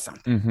for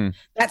something. Mm-hmm.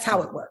 That's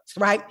how it works,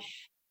 right?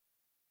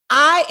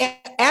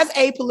 As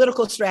a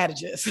political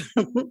strategist,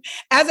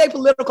 as a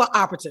political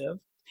operative,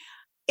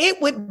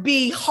 it would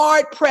be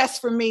hard pressed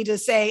for me to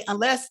say,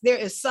 unless there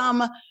is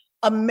some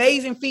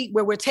amazing feat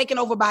where we're taken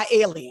over by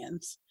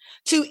aliens,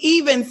 to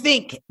even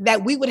think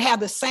that we would have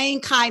the same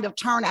kind of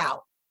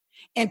turnout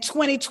in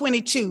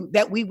 2022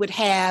 that we would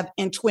have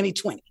in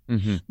 2020.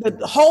 Mm-hmm.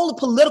 The whole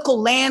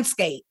political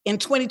landscape in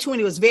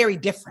 2020 was very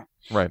different.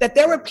 Right. That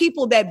there were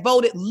people that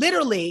voted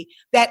literally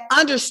that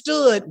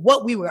understood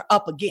what we were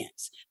up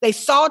against. They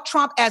saw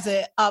Trump as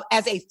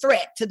a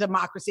threat to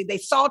democracy. They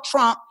saw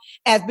Trump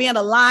as being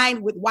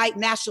aligned with white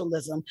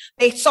nationalism.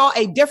 They saw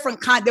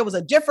there was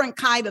a different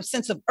kind of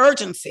sense of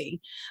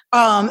urgency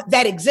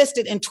that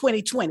existed in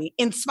 2020,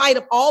 in spite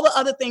of all the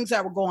other things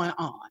that were going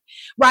on,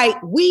 right?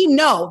 We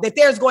know that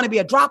there's going to be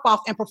a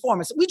drop-off in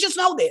performance. We just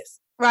know this.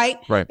 Right?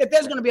 That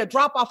there's going to be a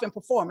drop off in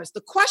performance.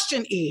 The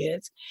question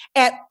is,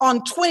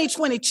 on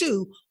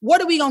 2022, what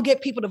are we going to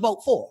get people to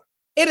vote for?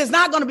 It is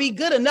not going to be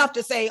good enough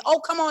to say, oh,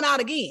 come on out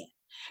again,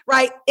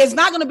 right? It's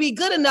not going to be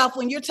good enough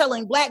when you're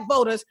telling Black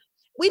voters,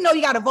 we know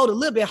you got to vote a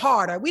little bit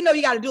harder. We know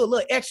you got to do a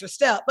little extra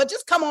step, but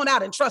just come on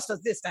out and trust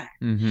us this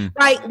time,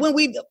 right?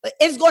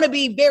 It's going to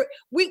be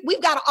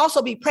we've got to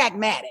also be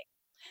pragmatic.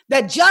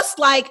 That just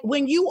like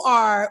when you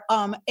are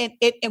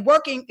and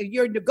working,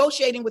 you're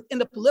negotiating within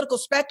the political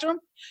spectrum,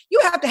 you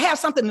have to have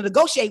something to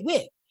negotiate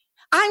with.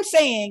 I'm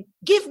saying,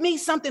 give me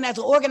something as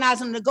an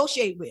organizer to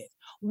negotiate with.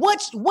 What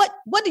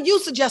do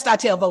you suggest I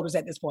tell voters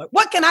at this point?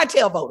 What can I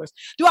tell voters?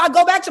 Do I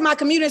go back to my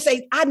community and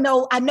say, I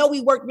know we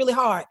worked really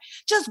hard.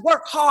 Just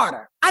work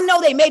harder. I know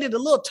they made it a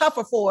little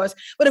tougher for us,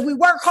 but if we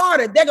work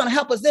harder, they're going to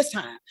help us this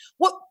time.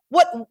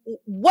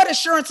 What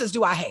assurances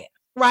do I have?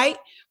 Right.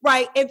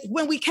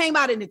 When we came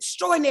out in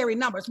extraordinary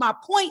numbers, my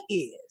point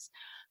is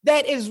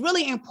that it is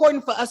really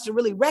important for us to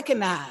really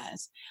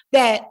recognize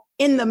that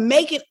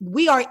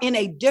we are in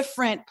a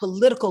different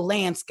political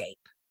landscape.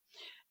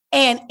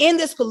 And in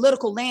this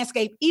political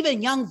landscape,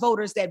 even young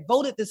voters that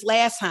voted this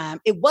last time,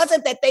 it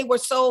wasn't that they were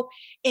so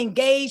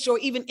engaged or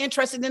even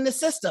interested in the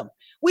system.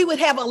 We would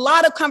have a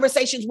lot of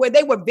conversations where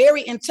they were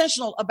very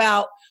intentional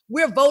about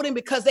we're voting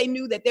because they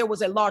knew that there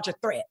was a larger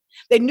threat.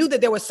 They knew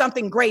that there was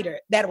something greater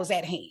that was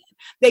at hand.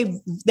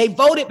 They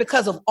voted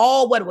because of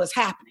all what was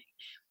happening.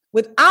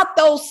 Without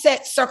those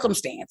set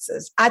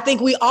circumstances, I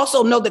think we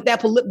also know that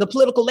the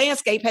political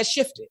landscape has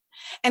shifted.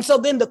 And so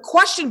then the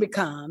question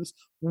becomes,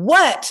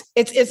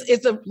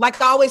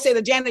 like I always say,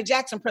 the Janet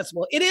Jackson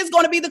principle. It is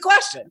going to be the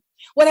question.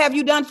 What have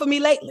you done for me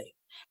lately?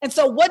 And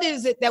so what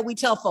is it that we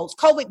tell folks?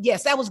 COVID,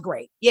 yes, that was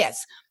great.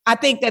 Yes, I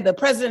think that the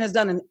president has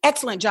done an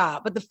excellent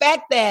job. But the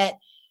fact that,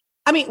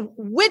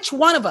 which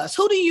one of us,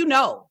 who do you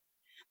know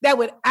that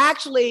would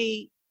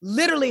actually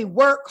literally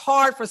work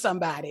hard for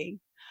somebody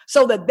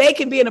so that they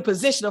can be in a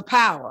position of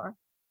power?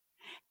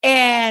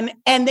 And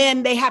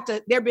then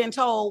they're being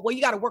told, well,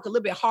 you got to work a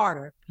little bit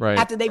harder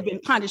after they've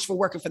been punished for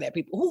working for that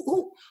people.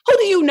 Who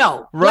do you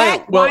know?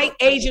 Black, white,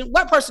 Asian,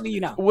 what person do you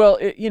know? Well,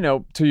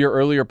 to your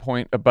earlier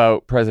point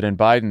about President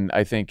Biden,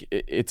 I think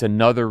it's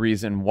another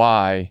reason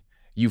why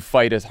you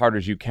fight as hard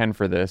as you can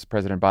for this,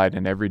 President Biden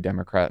and every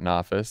Democrat in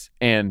office.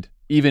 And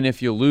even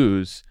if you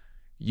lose,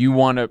 you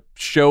want to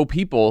show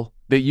people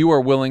that you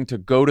are willing to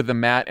go to the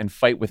mat and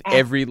fight with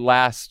every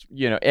last,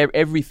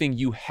 everything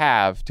you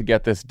have to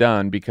get this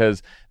done.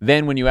 Because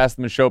then when you ask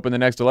them to show up in the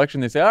next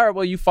election, they say, all right,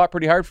 well, you fought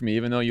pretty hard for me,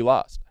 even though you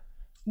lost.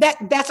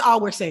 That's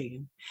all we're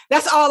saying.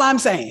 That's all I'm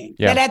saying.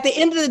 Yeah. That at the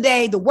end of the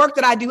day, the work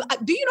that I do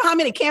you know how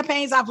many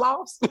campaigns I've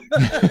lost?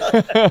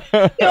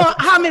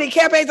 How many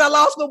campaigns I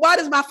lost, but why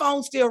does my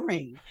phone still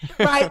ring?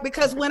 Right?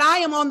 Because when I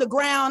am on the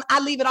ground, I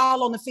leave it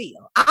all on the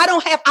field. I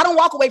don't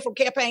walk away from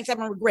campaigns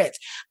having regrets.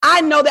 I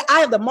know that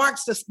I have the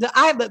marks,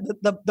 I have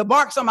the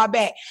marks on my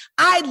back.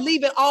 I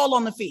leave it all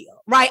on the field,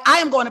 right? I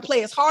am going to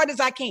play as hard as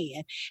I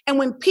can. And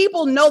when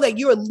people know that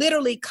you're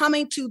literally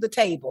coming to the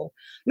table,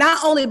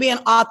 not only being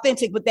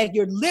authentic, but that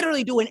you're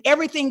literally doing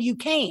everything you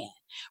can,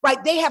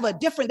 right?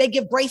 They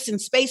give grace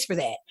and space for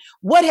that.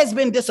 What has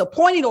been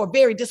disappointing or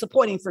very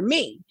disappointing for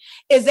me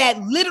is that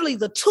literally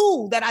the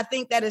tool that I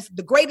think that is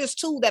the greatest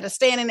tool that is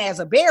standing as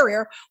a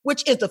barrier,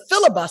 which is the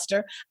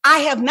filibuster. I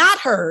have not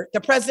heard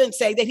the president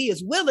say that he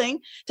is willing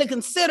to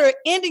consider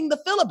ending the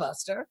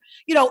filibuster,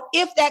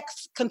 if that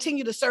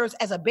continue to serve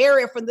as a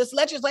barrier for this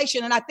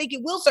legislation. And I think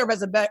it will serve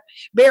as a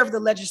barrier for the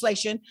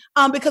legislation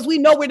because we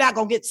know we're not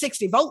going to get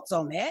 60 votes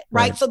on that,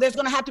 right? So there's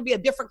going to have to be a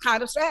different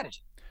kind of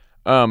strategy.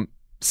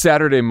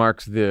 Saturday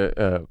marks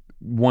the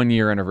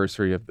 1-year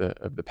anniversary of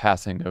the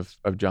passing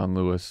of John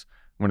Lewis,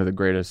 one of the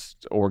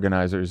greatest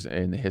organizers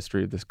in the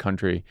history of this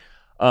country.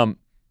 Are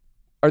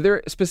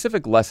there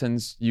specific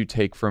lessons you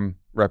take from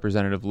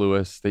Representative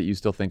Lewis that you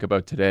still think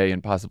about today,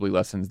 and possibly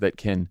lessons that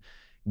can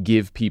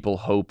give people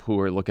hope who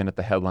are looking at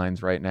the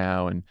headlines right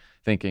now and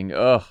thinking,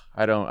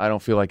 I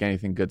don't feel like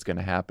anything good's going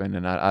to happen,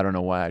 and I don't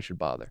know why I should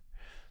bother?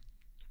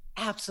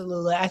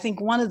 Absolutely. I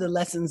think one of the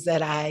lessons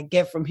that I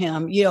get from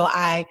him,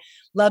 I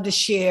love to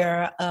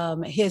share I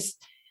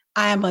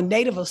am a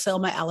native of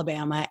Selma,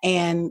 Alabama.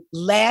 And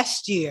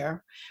last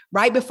year,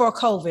 right before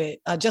COVID,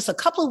 just a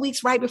couple of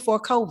weeks right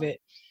before COVID,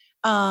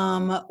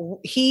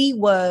 he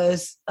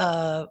was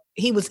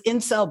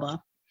in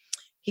Selma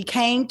He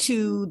came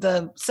to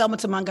the Selma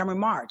to Montgomery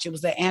March. It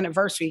was the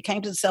anniversary. He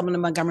came to the Selma to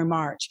Montgomery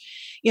March.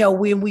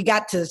 When we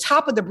got to the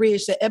top of the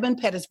bridge, the Edmund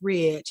Pettus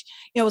Bridge,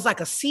 it was like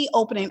a sea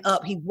opening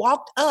up. He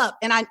walked up,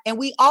 and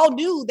we all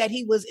knew that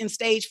he was in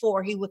stage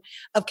 4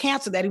 of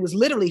cancer, that he was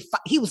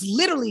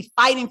literally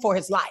fighting for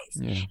his life.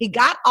 Yeah. He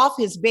got off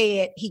his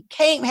bed. He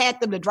had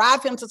them to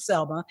drive him to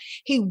Selma.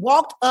 He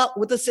walked up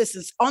with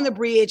assistants on the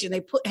bridge, and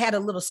they had a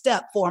little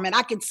step for him. And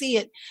I can see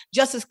it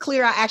just as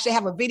clear. I actually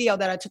have a video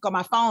that I took on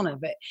my phone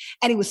of it.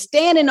 And he was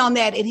standing on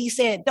that, and he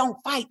said, "Don't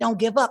fight, don't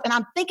give up." And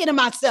I'm thinking to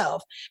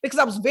myself, because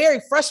I was very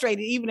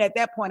frustrated even at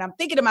that point, I'm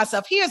thinking to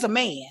myself, here's a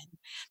man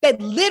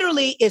that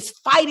literally is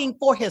fighting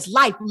for his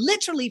life,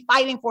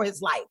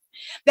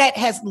 that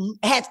has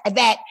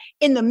that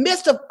in the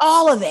midst of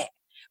all of that,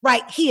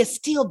 right? He is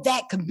still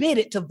that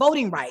committed to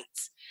voting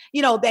rights,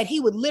 that he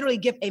would literally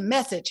give a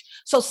message.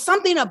 So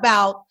something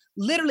about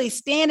literally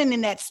standing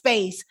in that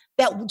space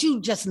that you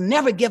just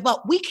never give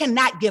up. We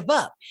cannot give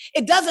up.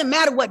 It doesn't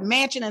matter what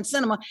Manchin and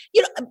Sinema,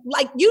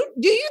 do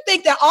you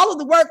think that all of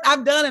the work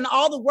I've done and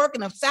all the work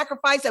and the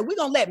sacrifice that we're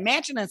going to let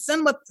Manchin and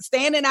Sinema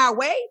stand in our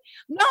way?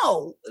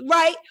 No,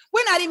 right?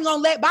 We're not even going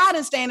to let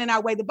Biden stand in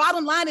our way. The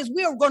bottom line is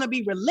we are going to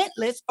be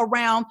relentless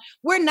around,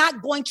 we're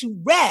not going to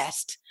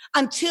rest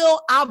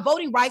until our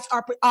voting rights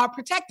are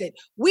protected.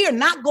 We are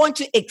not going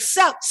to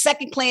accept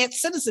second-class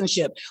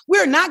citizenship.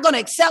 We're not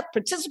going to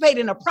participate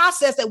in a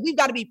process that we've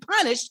got to be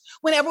punished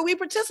whenever we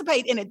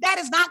participate in it. That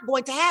is not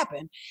going to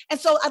happen. And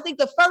so I think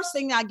the first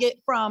thing I get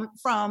from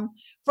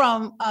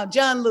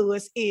John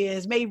Lewis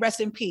is, may he rest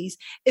in peace,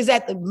 is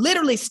that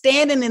literally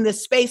standing in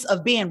this space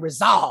of being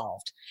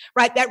resolved,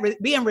 right?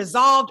 Being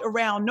resolved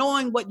around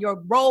knowing what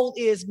your role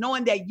is,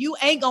 knowing that you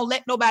ain't going to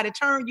let nobody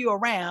turn you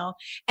around,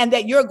 and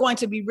that you're going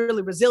to be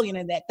really resilient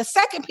in that. The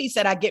second piece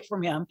that I get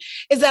from him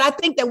is that I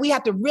think that we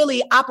have to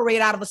really operate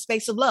out of a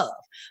space of love,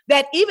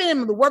 that even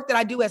in the work that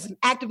I do as an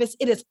activist,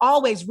 it is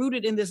always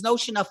rooted in this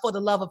notion of for the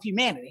love of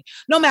humanity.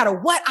 No matter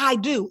what I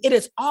do, it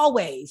is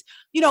always,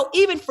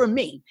 even for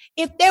me,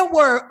 if there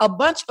were a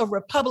bunch of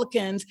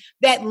Republicans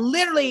that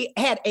literally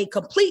had a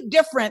complete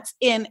difference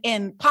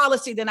in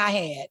policy than I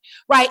had,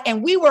 right?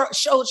 And we were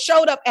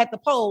showed up at the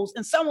polls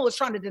and someone was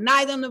trying to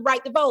deny them the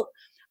right to vote,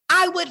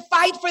 I would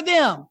fight for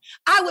them.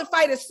 I would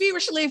fight as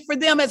furiously for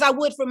them as I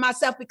would for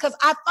myself, because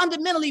I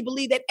fundamentally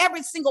believe that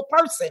every single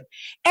person,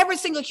 every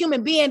single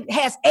human being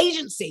has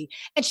agency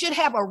and should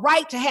have a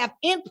right to have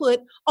input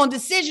on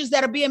decisions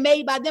that are being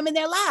made by them in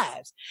their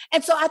lives.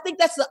 And so I think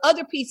that's the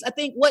other piece. I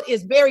think what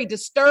is very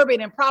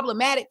disturbing and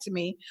problematic to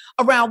me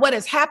around what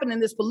has happened in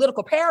this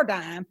political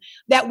paradigm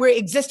that we're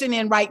existing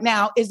in right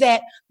now is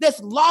that this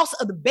loss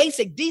of the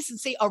basic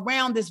decency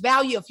around this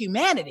value of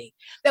humanity,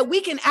 that we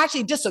can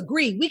actually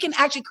disagree. We can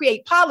actually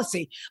create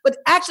policy, but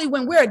actually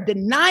when we're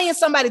denying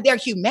somebody their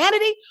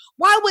humanity,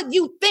 why would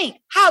you think,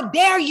 how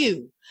dare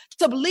you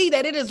to believe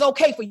that it is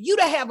okay for you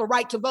to have a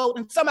right to vote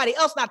and somebody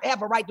else not to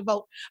have a right to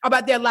vote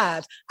about their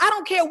lives? I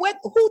don't care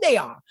who they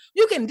are.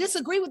 You can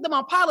disagree with them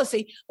on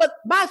policy, but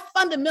my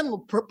fundamental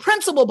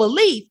principle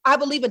belief, I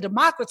believe in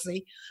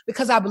democracy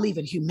because I believe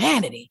in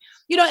humanity.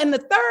 And the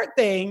third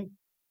thing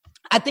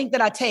I think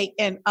that I take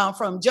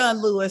from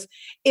John Lewis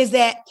is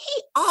that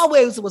he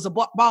always was a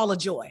ball of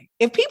joy.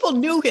 If people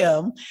knew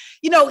him,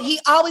 he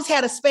always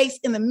had a space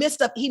in the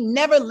midst of, he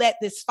never let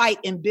this fight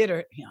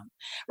embitter him,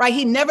 right?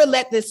 He never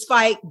let this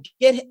fight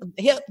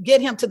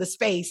get him to the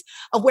space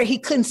of where he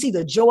couldn't see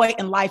the joy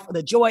in life or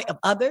the joy of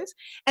others.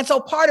 And so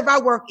part of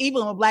our work,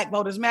 even with Black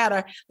Voters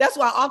Matter, that's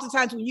why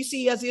oftentimes when you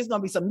see us, it's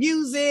going to be some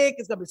music,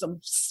 it's going to be some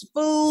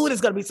food,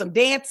 it's going to be some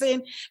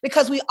dancing,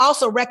 because we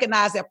also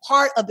recognize that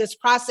part of this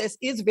process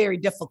is very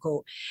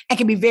difficult and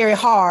can be very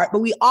hard, but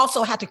we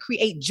also have to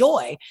create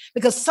joy,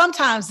 because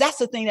sometimes that's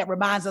the thing that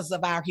reminds us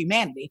of our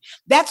humanity.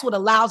 That's what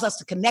allows us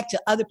to connect to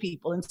other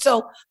people. And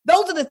so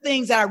those are the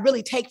things that I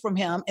really take from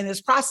him in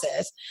this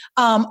process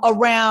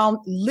around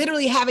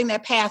literally having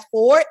that path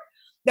forward,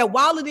 that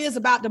while it is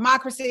about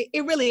democracy,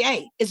 it really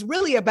ain't. It's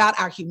really about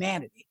our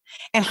humanity.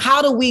 And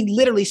how do we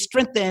literally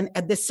strengthen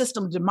this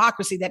system of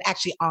democracy that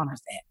actually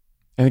honors that?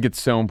 I think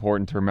it's so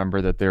important to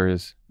remember that there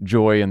is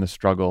joy in the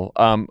struggle.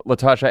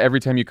 LaTosha, every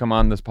time you come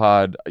on this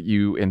pod,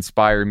 you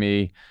inspire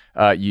me,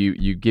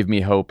 you give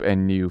me hope,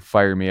 and you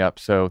fire me up.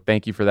 So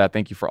thank you for that.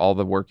 Thank you for all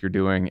the work you're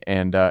doing,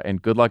 and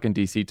good luck in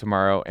DC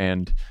tomorrow,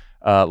 and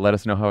let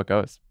us know how it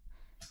goes.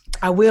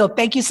 I will.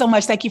 Thank you so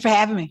much. Thank you for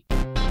having me.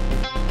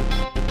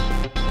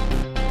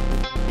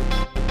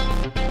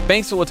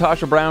 Thanks to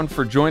LaTosha Brown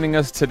for joining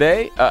us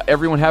today.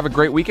 Everyone have a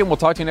great weekend. We'll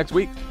talk to you next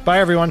week. Bye,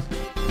 everyone.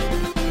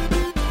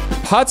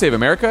 Pod Save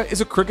America is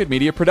a Crooked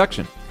Media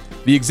production.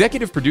 The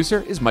executive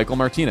producer is Michael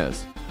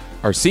Martinez.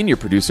 Our senior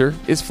producer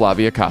is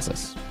Flavia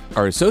Casas.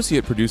 Our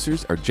associate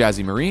producers are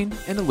Jazzy Marine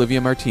and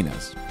Olivia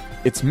Martinez.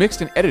 It's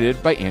mixed and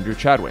edited by Andrew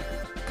Chadwick.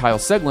 Kyle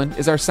Seglin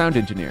is our sound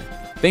engineer.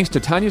 Thanks to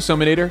Tanya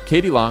Sominator,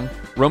 Katie Long,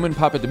 Roman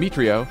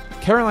Papadimitriou,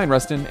 Caroline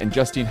Rustin, and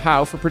Justine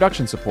Howe for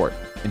production support.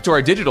 And to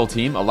our digital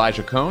team,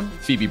 Elijah Cohn,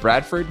 Phoebe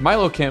Bradford,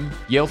 Milo Kim,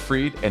 Yale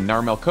Freed, and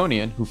Nar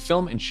Melkonian, who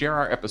film and share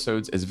our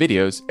episodes as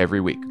videos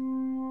every week.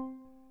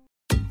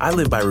 I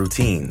live by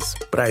routines,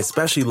 but I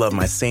especially love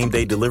my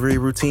same-day delivery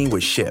routine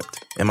with Shipt,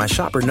 and my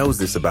shopper knows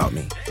this about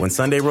me. When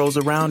Sunday rolls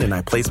around and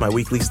I place my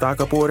weekly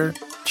stock-up order,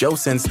 Joe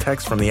sends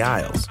text from the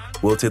aisles.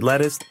 Wilted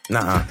lettuce?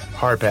 Nuh-uh,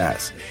 hard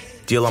pass.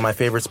 Deal on my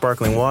favorite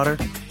sparkling water?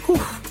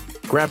 Whew,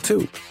 grab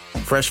two.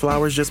 Fresh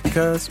flowers just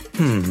because?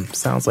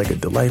 Sounds like a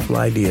delightful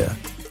idea.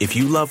 If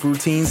you love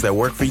routines that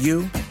work for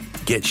you,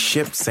 get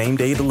Shipt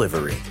same-day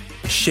delivery.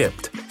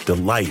 Shipt,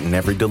 delight in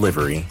every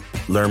delivery.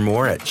 Learn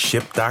more at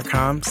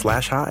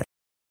shipt.com/hi.